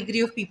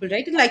category of people,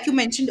 right? And like you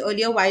mentioned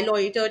earlier, while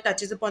Loiter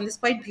touches upon this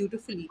quite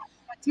beautifully.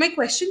 So my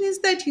question is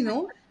that,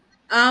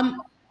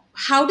 um,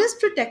 how does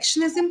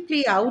protectionism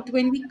play out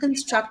when we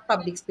construct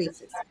public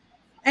spaces?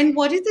 And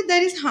what is it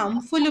that is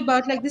harmful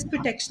about like this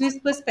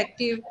protectionist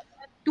perspective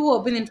to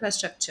urban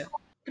infrastructure?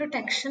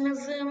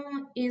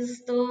 Protectionism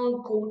is the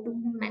go-to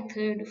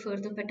method for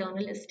the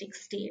paternalistic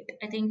state.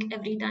 I think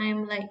every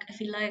time, like, I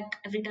feel like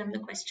every time the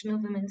question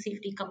of women's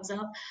safety comes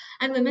up,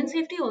 and women's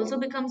safety also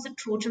becomes a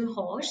Trojan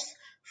horse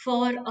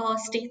for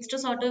states to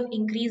sort of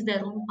increase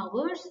their own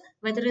powers,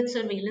 whether it's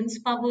surveillance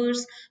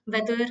powers,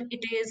 whether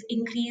it is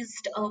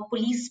increased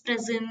police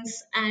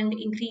presence and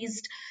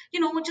increased,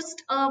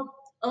 just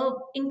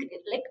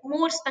like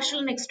more special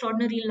and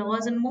extraordinary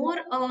laws and more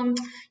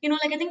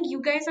like I think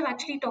you guys have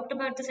actually talked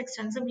about this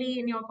extensively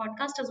in your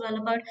podcast as well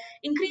about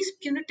increased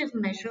punitive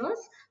measures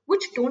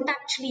which don't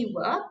actually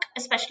work,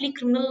 especially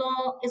criminal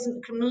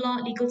law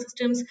legal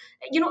systems,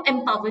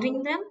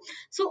 empowering them.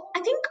 So I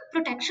think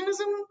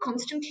protectionism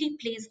constantly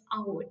plays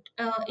out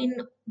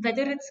in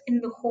whether it's in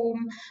the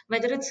home,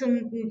 whether it's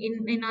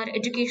in our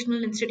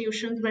educational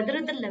institutions, whether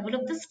at the level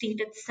of the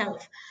state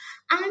itself.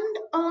 And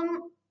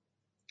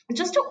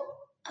just to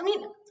I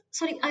mean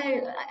sorry,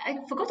 I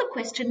forgot the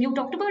question. You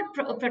talked about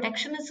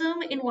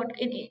protectionism in what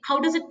in how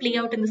does it play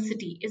out in the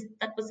city? Is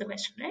that was the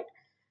question, right?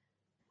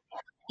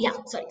 Yeah,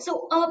 sorry.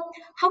 So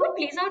how it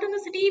plays out in the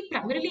city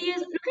primarily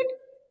is look at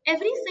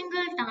every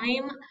single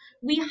time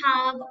we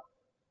have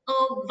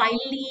a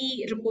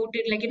widely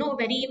reported, like a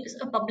very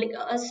public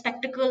a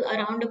spectacle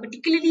around a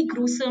particularly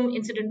gruesome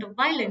incident of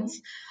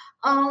violence.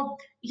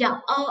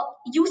 uh,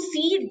 you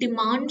see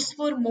demands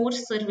for more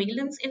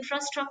surveillance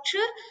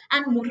infrastructure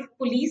and more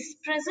police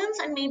presence,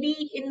 and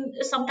maybe in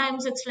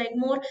sometimes it's like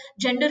more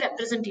gender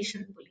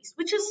representation in police,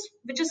 which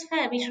is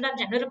fair. We should have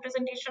gender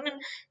representation in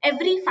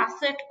every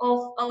facet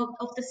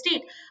of the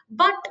state,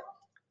 but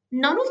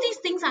none of these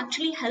things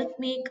actually help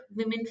make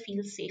women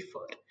feel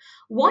safer.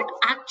 What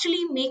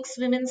actually makes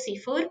women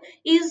safer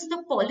is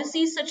the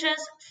policies such as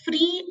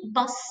free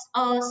bus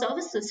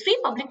services, free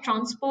public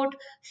transport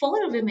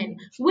for women,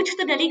 which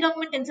the Delhi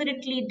government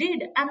incidentally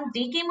did. And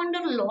they came under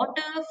a lot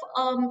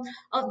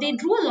of, they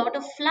drew a lot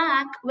of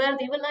flack where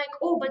they were like,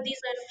 oh, but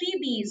these are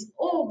freebies.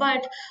 Oh,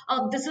 but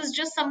this is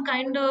just some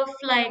kind of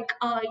like,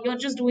 you're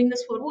just doing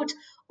this for votes.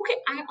 Okay,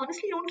 I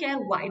honestly don't care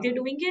why they're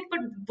doing it,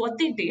 but what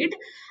they did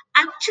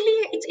actually,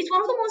 it's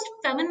one of the most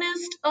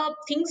feminist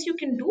things you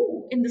can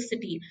do in the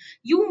city.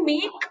 You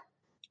make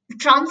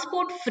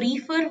transport free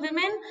for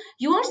women.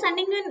 You are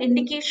sending an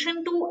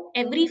indication to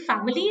every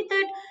family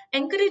that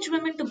encourage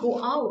women to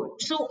go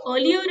out. So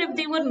earlier, if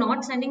they were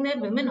not sending their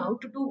women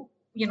out to do,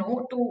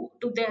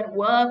 to their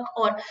work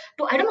or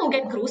to, I don't know,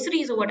 get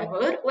groceries or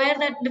whatever, where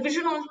that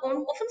division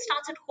often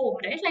starts at home,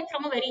 right? Like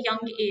from a very young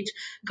age,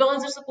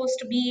 girls are supposed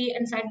to be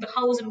inside the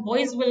house and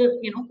boys will,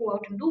 go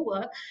out and do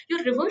work.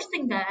 You're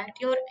reversing that.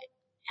 You're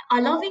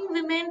allowing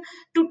women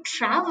to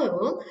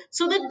travel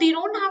so that they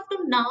don't have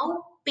to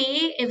now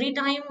pay every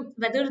time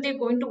whether they're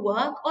going to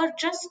work or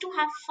just to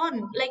have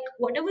fun, like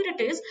whatever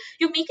it is.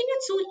 You're making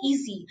it so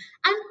easy,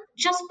 and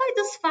just by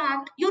this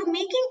fact you're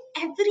making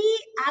every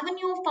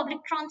avenue of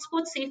public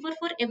transport safer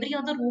for every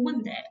other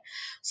woman there.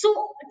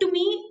 So to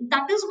me,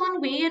 that is one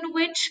way in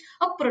which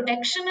a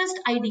protectionist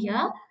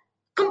idea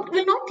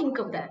will not think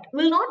of that,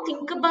 will not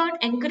think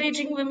about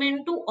encouraging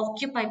women to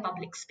occupy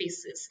public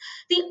spaces.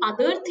 The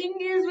other thing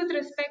is with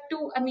respect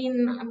to, I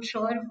mean, I'm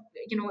sure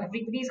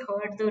everybody's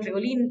heard the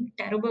really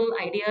terrible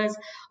ideas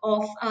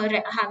of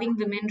having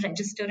women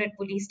register at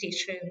police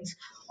stations,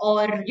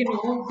 or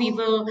we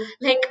will,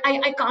 like,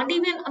 I can't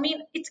even, I mean,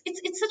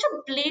 it's such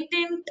a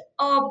blatant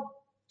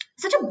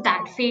such a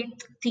bad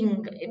faith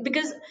thing,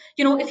 because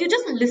if you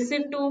just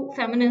listen to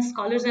feminist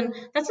scholars, and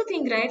that's the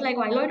thing, right? Like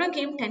Viola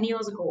came 10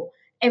 years ago.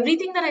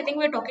 Everything that I think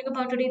we're talking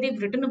about today, they've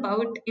written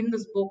about in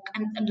this book,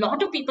 and a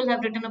lot of people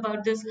have written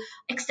about this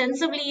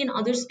extensively in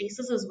other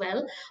spaces as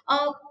well.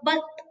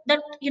 But that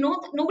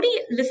nobody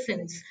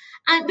listens,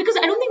 and because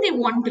I don't think they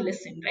want to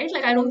listen, right?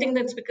 Like I don't think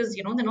that's because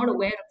they're not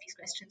aware of these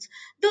questions.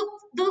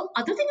 The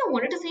other thing I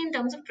wanted to say in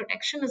terms of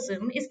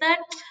protectionism is that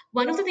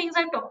one of the things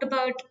I've talked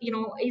about,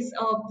 is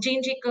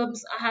Jane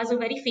Jacobs has a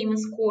very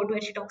famous quote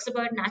where she talks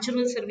about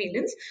natural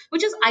surveillance,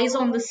 which is eyes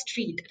on the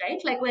street, right?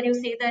 Like where you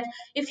say that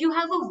if you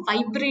have a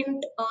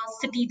vibrant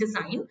city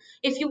design,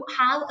 if you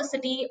have a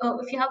city,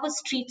 if you have a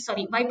street,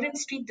 sorry, vibrant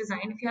street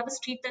design, if you have a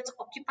street that's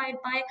occupied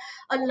by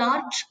a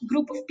large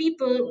group of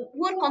people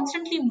who are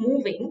constantly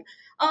moving,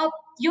 uh,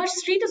 your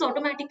street is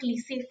automatically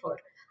safer.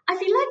 I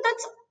feel like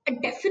that's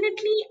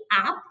definitely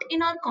apt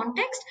in our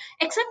context,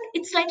 except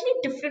it's slightly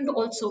different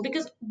also,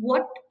 because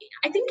what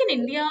I think in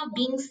India,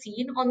 being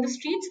seen on the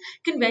streets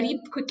can very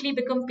quickly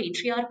become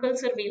patriarchal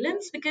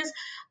surveillance, because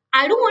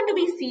I don't want to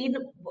be seen,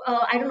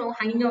 I don't know,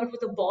 hanging out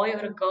with a boy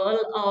or a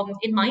girl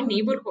in my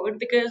neighborhood,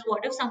 because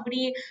what if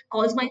somebody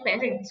calls my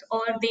parents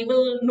or they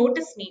will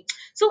notice me?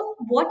 So,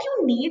 what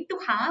you need to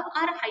have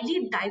are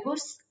highly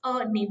diverse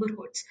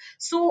neighborhoods.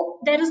 So,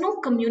 there is no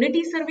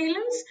community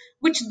surveillance,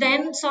 which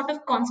then sort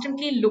of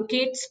constantly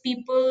locates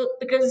people,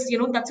 because,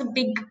 that's a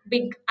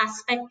big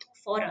aspect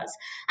for us.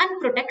 And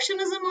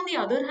protectionism, on the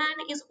other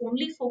hand, is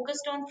only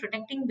focused on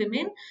protecting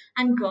women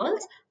and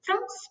girls from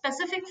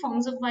specific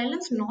forms of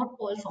violence, not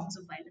all forms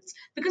of violence.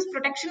 Because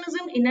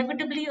protectionism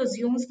inevitably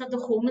assumes that the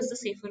home is the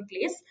safer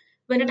place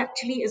when it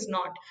actually is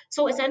not.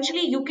 So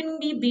essentially, you can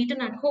be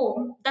beaten at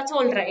home, that's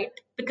all right,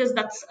 because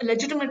that's a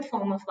legitimate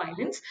form of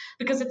violence,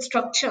 because it's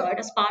structured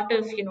as part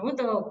of,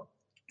 the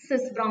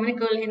cis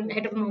brahminical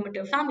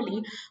heteronormative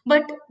family,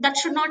 but that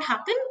should not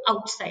happen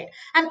outside.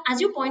 And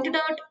as you pointed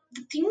out,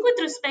 the thing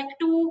with respect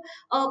to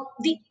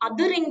the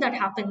othering that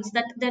happens,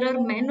 that there are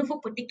men of a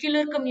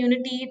particular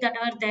community that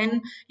are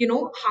then,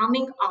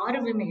 harming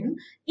our women,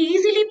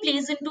 easily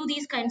plays into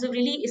these kinds of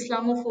really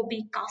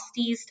Islamophobic,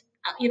 casteist,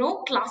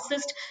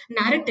 classist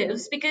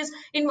narratives. Because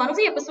in one of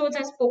the episodes,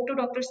 I spoke to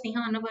Dr.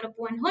 Sneha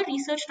Annavarapu, and her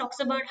research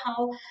talks about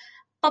how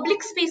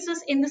public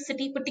spaces in the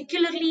city,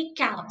 particularly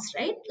cabs,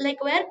 right?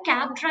 Like where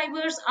cab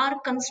drivers are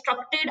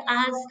constructed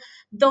as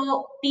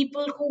the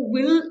people who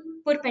will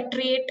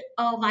perpetrate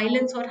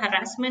violence or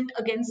harassment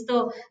against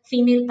the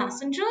female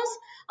passengers,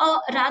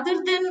 rather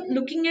than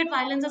looking at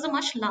violence as a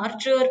much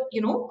larger,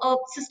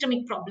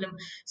 systemic problem.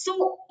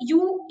 So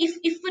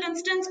if for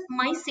instance,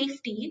 my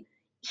safety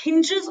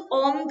hinges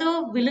on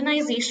the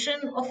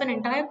villainization of an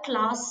entire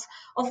class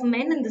of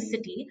men in the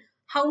city,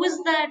 how is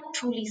that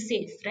truly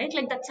safe, right?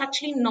 Like that's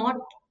actually not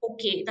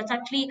okay. That's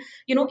actually,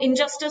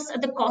 injustice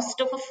at the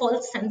cost of a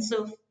false sense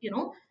of,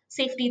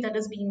 safety that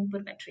is being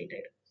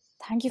perpetrated.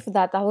 Thank you for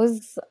that. That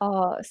was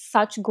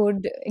such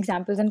good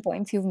examples and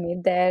points you've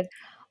made there.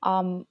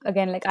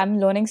 Again, like I'm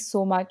learning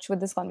so much with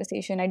this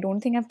conversation. I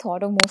don't think I've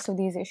thought of most of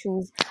these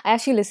issues. I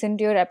actually listened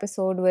to your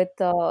episode with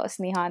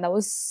Sneha, and that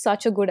was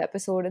such a good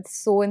episode.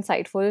 It's so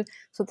insightful.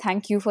 So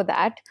thank you for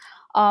that.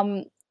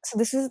 So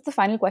this is the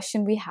final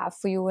question we have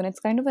for you, and it's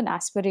kind of an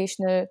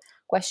aspirational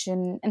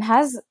question, and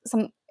has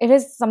some. It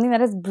is something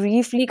that has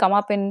briefly come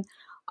up in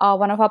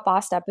one of our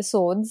past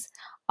episodes.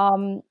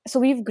 So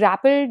we've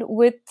grappled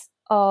with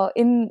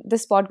in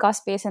this podcast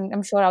space, and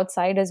I'm sure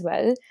outside as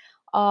well,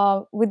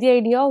 with the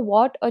idea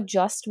what a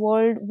just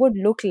world would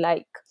look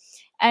like.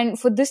 And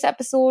for this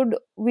episode,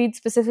 we'd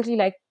specifically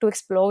like to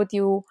explore with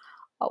you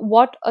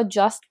what a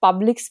just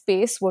public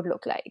space would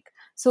look like.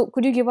 So,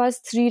 could you give us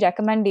three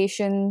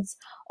recommendations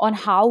on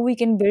how we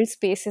can build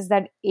spaces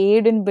that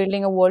aid in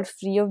building a world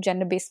free of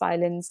gender based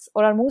violence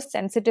or are most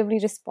sensitively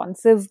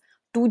responsive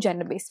to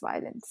gender based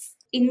violence?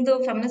 In the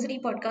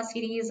Feminicity podcast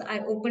series, I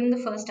opened the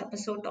first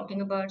episode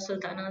talking about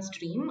Sultana's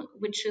Dream,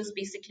 which is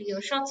basically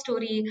a short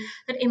story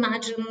that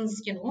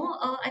imagines,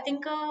 I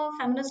think a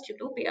feminist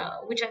utopia,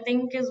 which I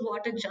think is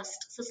what a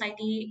just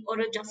society or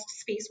a just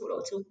space would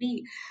also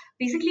be.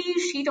 Basically,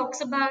 she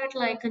talks about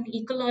like an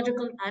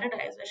ecological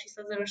paradise where she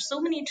says there are so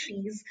many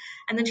trees,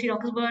 and then she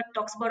talks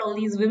about all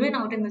these women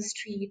out in the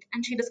street,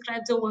 and she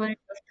describes a world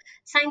of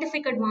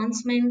scientific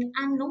advancement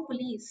and no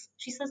police.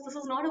 She says this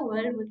is not a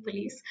world with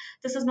police,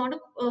 this is not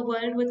a world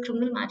with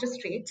criminal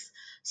magistrates.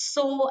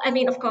 So, I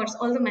mean, of course,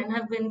 all the men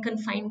have been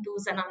confined to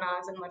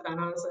zananas and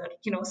mardanas,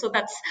 or so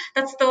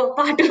that's the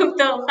part of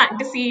the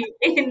fantasy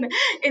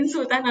in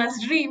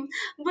Sultana's Dream.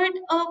 But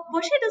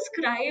what she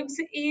describes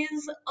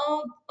is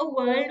a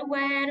world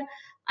where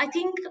I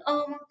think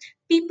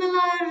people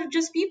are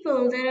just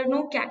people. There are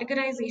no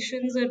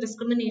categorizations or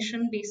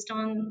discrimination based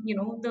on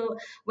the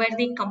where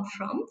they come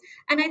from.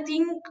 And I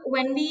think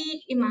when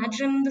we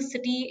imagine the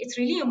city, it's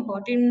really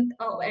important.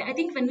 I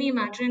think when we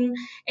imagine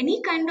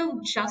any kind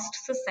of just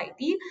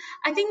society,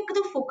 I think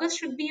the focus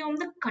should be on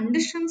the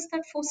conditions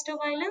that foster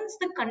violence,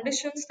 the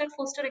conditions that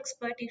foster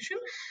exploitation,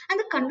 and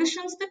the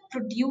conditions that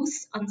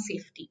produce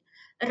unsafety,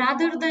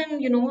 rather than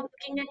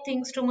looking at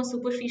things from a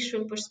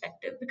superficial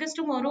perspective. Because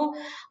tomorrow,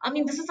 I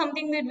mean, this is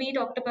something that we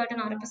talked about in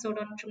our episode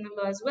on criminal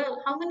law as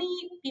well. How many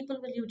people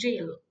will you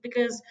jail?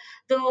 Because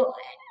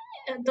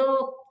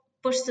the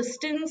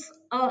persistence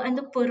and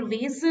the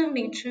pervasive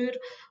nature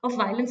of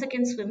violence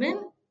against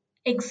women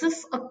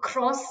exists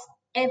across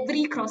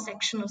every cross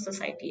section of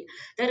society.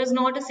 There is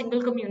not a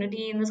single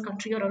community in this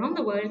country or around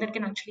the world that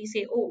can actually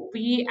say, oh,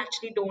 we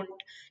actually don't,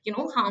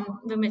 harm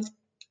women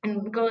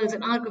and girls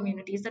in our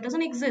communities. That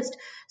doesn't exist.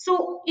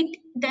 So it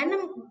then,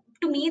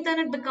 to me, then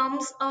it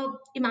becomes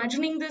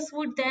imagining this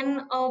would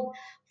then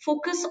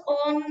focus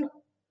on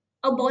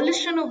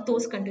abolition of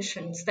those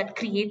conditions that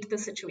create the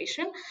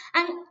situation.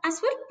 And as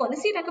for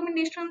policy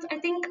recommendations, I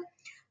think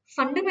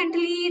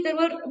fundamentally there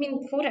were, I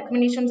mean, four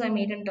recommendations I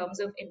made in terms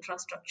of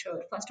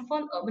infrastructure. First of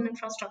all, urban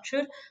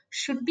infrastructure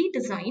should be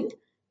designed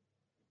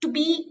to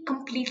be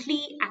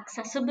completely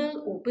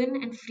accessible,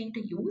 open, and free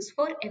to use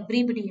for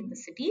everybody in the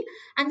city.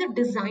 And the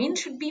design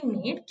should be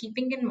made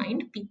keeping in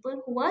mind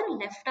people who are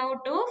left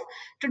out of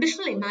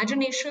traditional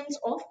imaginations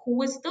of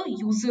who is the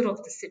user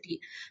of the city.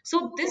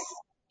 So this,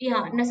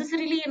 yeah,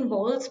 necessarily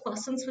involves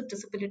persons with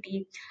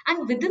disability,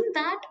 and within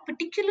that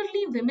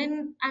particularly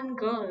women and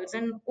girls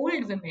and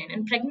old women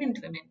and pregnant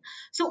women.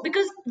 So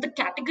because the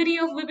category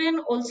of women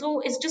also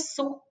is just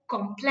so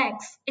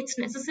complex, it's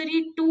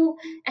necessary to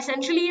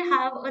essentially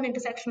have an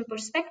intersectional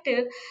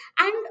perspective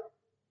and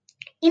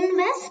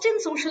invest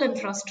in social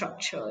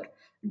infrastructure.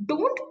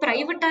 Don't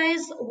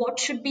privatize what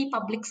should be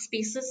public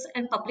spaces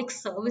and public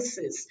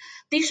services.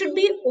 They should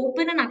be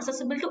open and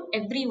accessible to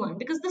everyone,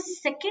 because the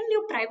second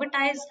you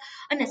privatize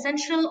an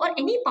essential or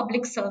any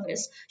public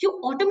service,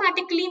 you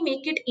automatically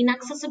make it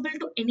inaccessible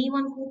to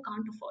anyone who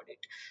can't afford it.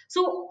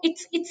 So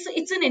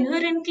it's an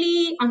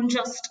inherently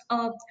unjust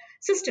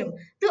system.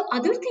 The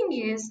other thing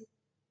is,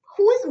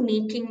 who is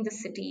making the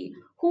city,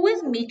 who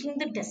is making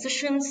the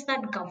decisions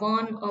that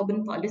govern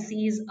urban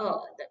policies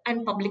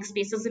and public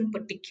spaces in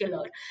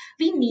particular.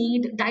 We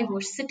need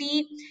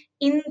diversity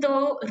in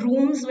the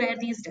rooms where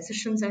these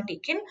decisions are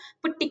taken.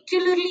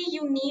 Particularly,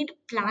 you need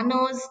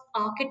planners,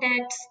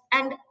 architects,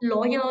 and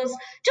lawyers,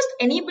 just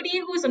anybody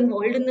who is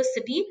involved in the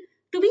city,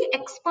 to be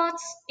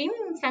experts in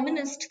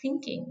feminist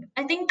thinking.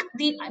 I think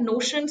the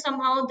notion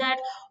somehow that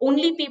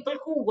only people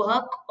who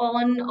work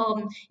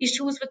on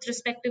issues with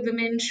respect to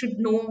women should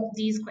know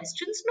these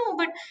questions. No,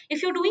 but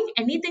if you're doing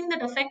anything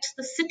that affects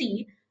the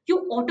city,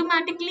 you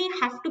automatically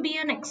have to be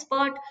an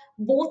expert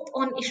both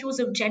on issues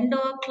of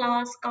gender,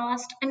 class,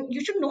 caste, and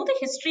you should know the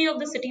history of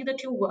the city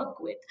that you work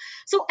with.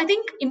 So I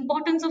think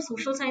importance of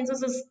social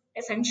sciences is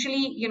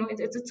essentially,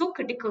 it's so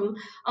critical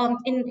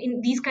in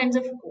these kinds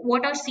of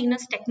what are seen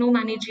as techno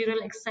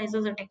managerial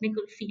exercises or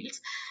technical fields.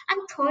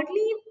 And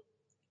thirdly,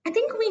 I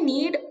think we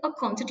need a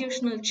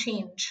constitutional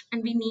change,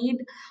 and we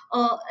need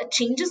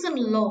changes in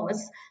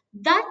laws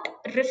that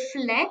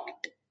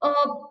reflect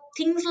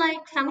things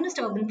like feminist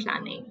urban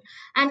planning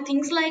and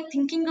things like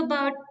thinking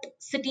about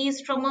cities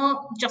from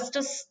a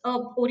justice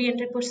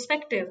oriented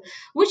perspective,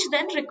 which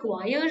then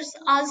requires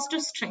us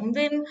to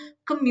strengthen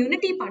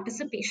community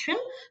participation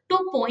to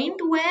a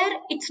point where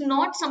it's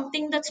not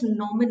something that's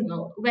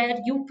nominal, where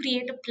you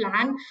create a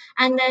plan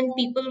and then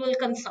people will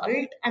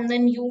consult and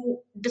then you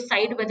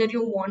decide whether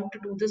you want to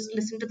do this,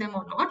 listen to them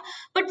or not,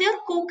 but they are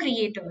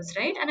co-creators,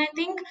 right? And I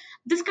think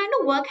this kind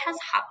of work has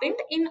happened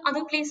in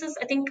other places.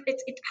 I think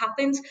it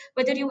happens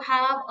whether you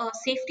have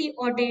safety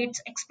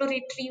audits,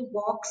 exploratory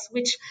walks,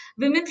 which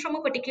women from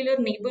a particular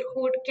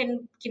neighborhood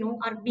can,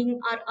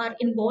 are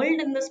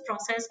involved in this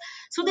process,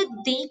 so that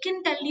they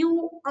can tell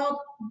you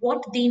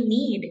what they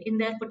need in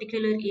their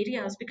particular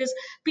areas, because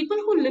people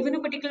who live in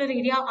a particular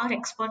area are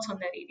experts on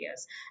their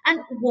areas. And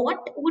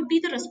what would be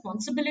the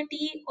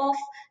responsibility of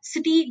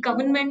city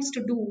governments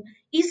to do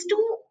is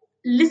to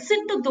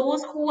listen to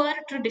those who are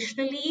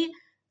traditionally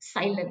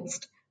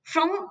silenced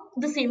from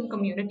the same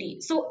community.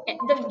 So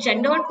the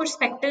gendered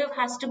perspective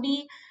has to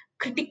be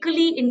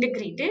critically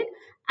integrated.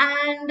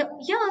 And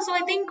yeah, so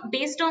I think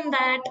based on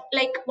that,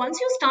 like once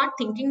you start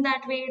thinking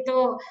that way,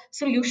 the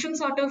solutions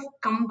sort of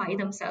come by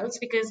themselves,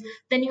 because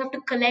then you have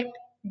to collect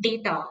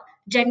data,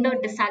 gender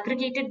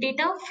disaggregated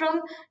data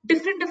from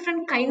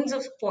different kinds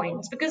of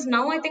points. Because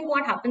now I think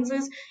what happens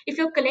is, if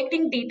you're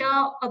collecting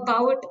data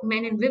about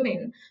men and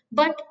women,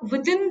 but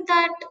within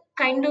that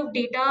kind of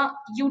data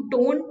you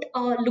don't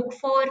look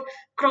for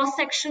cross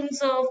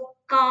sections of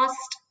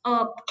caste,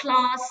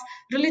 class,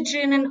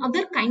 religion, and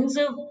other kinds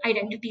of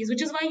identities,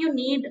 which is why you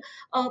need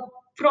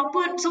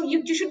proper, so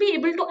you should be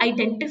able to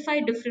identify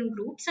different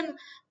groups and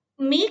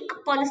make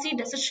policy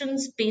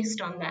decisions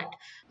based on that.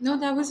 No,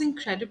 that was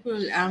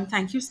incredible.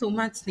 Thank you so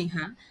much,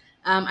 Sneha.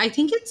 I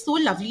think it's so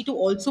lovely to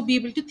also be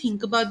able to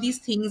think about these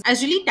things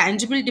as really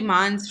tangible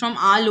demands from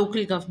our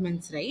local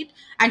governments, right?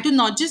 And to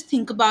not just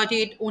think about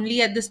it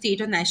only at the state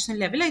or national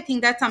level. I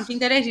think that's something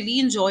that I really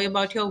enjoy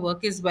about your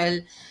work as well,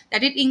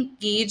 that it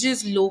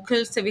engages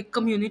local civic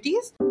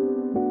communities.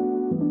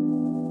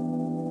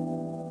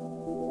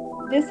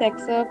 This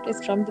excerpt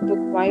is from the book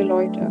Why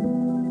Loiter,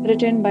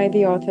 written by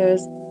the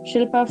authors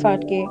Shilpa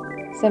Fatke,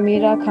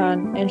 Samira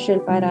Khan, and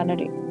Shilpa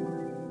Ranade.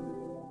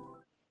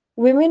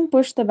 Women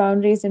push the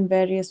boundaries in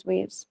various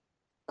ways: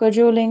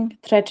 cajoling,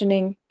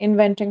 threatening,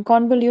 inventing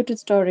convoluted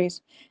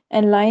stories,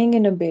 and lying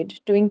in a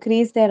bid to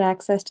increase their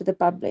access to the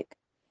public,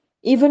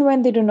 even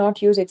when they do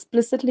not use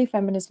explicitly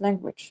feminist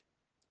language.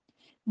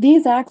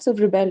 These acts of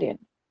rebellion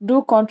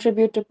do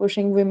contribute to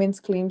pushing women's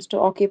claims to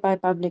occupy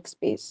public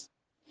space.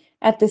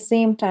 At the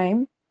same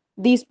time,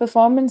 these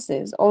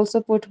performances also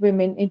put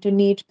women into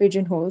neat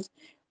pigeonholes,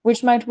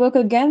 which might work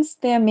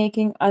against their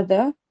making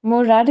other,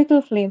 more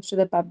radical claims to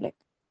the public.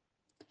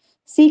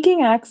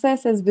 Seeking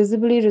access as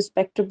visibly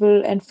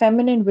respectable and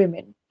feminine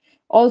women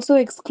also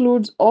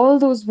excludes all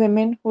those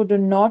women who do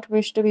not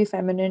wish to be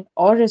feminine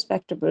or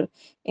respectable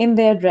in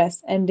their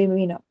dress and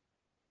demeanor.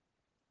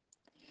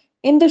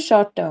 In the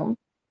short term,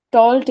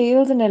 tall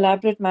tales and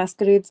elaborate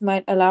masquerades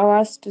might allow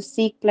us to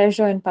seek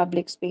pleasure in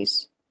public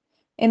space.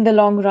 In the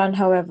long run,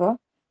 however,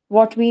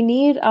 what we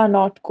need are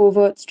not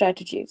covert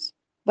strategies,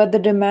 but the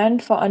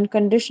demand for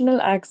unconditional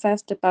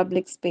access to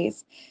public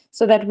space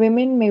so that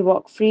women may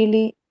walk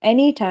freely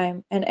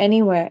anytime and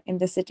anywhere in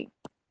the city.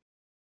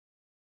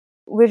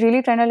 We're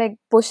really trying to like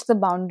push the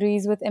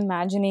boundaries with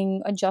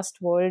imagining a just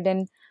world,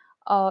 and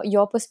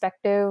your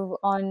perspective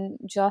on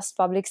just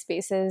public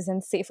spaces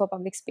and safer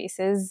public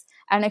spaces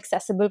and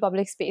accessible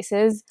public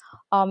spaces,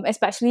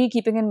 especially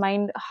keeping in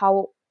mind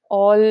how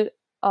all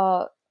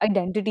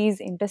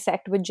identities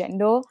intersect with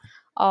gender,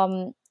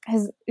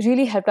 has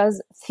really helped us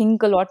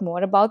think a lot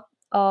more about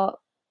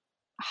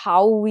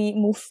how we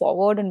move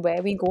forward and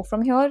where we go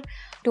from here.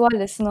 To our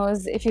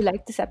listeners, if you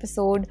like this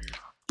episode,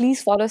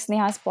 please follow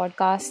Sneha's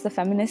podcast, The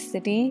Feminist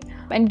City,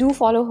 and do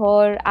follow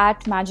her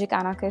at Magic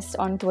Anarchist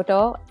on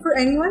Twitter. For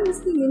anyone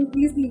listening in,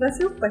 please leave us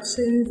your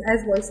questions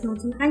as voice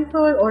notes in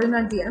Anchor or in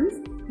our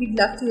DMs. We'd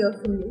love to hear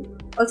from you.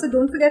 Also,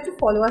 don't forget to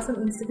follow us on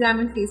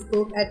Instagram and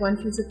Facebook at One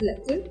Future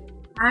Collective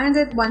and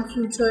at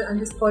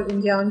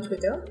OneFuture_India on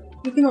Twitter.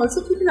 You can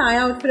also keep an eye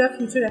out for our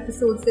future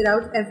episodes. They're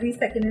out every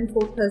second and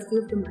fourth Thursday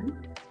of the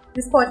month.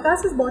 This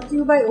podcast is brought to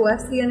you by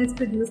OFC and it's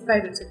produced by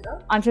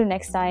Ruchita. Until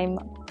next time,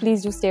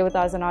 please do stay with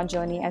us on our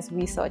journey as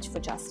we search for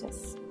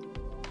justice.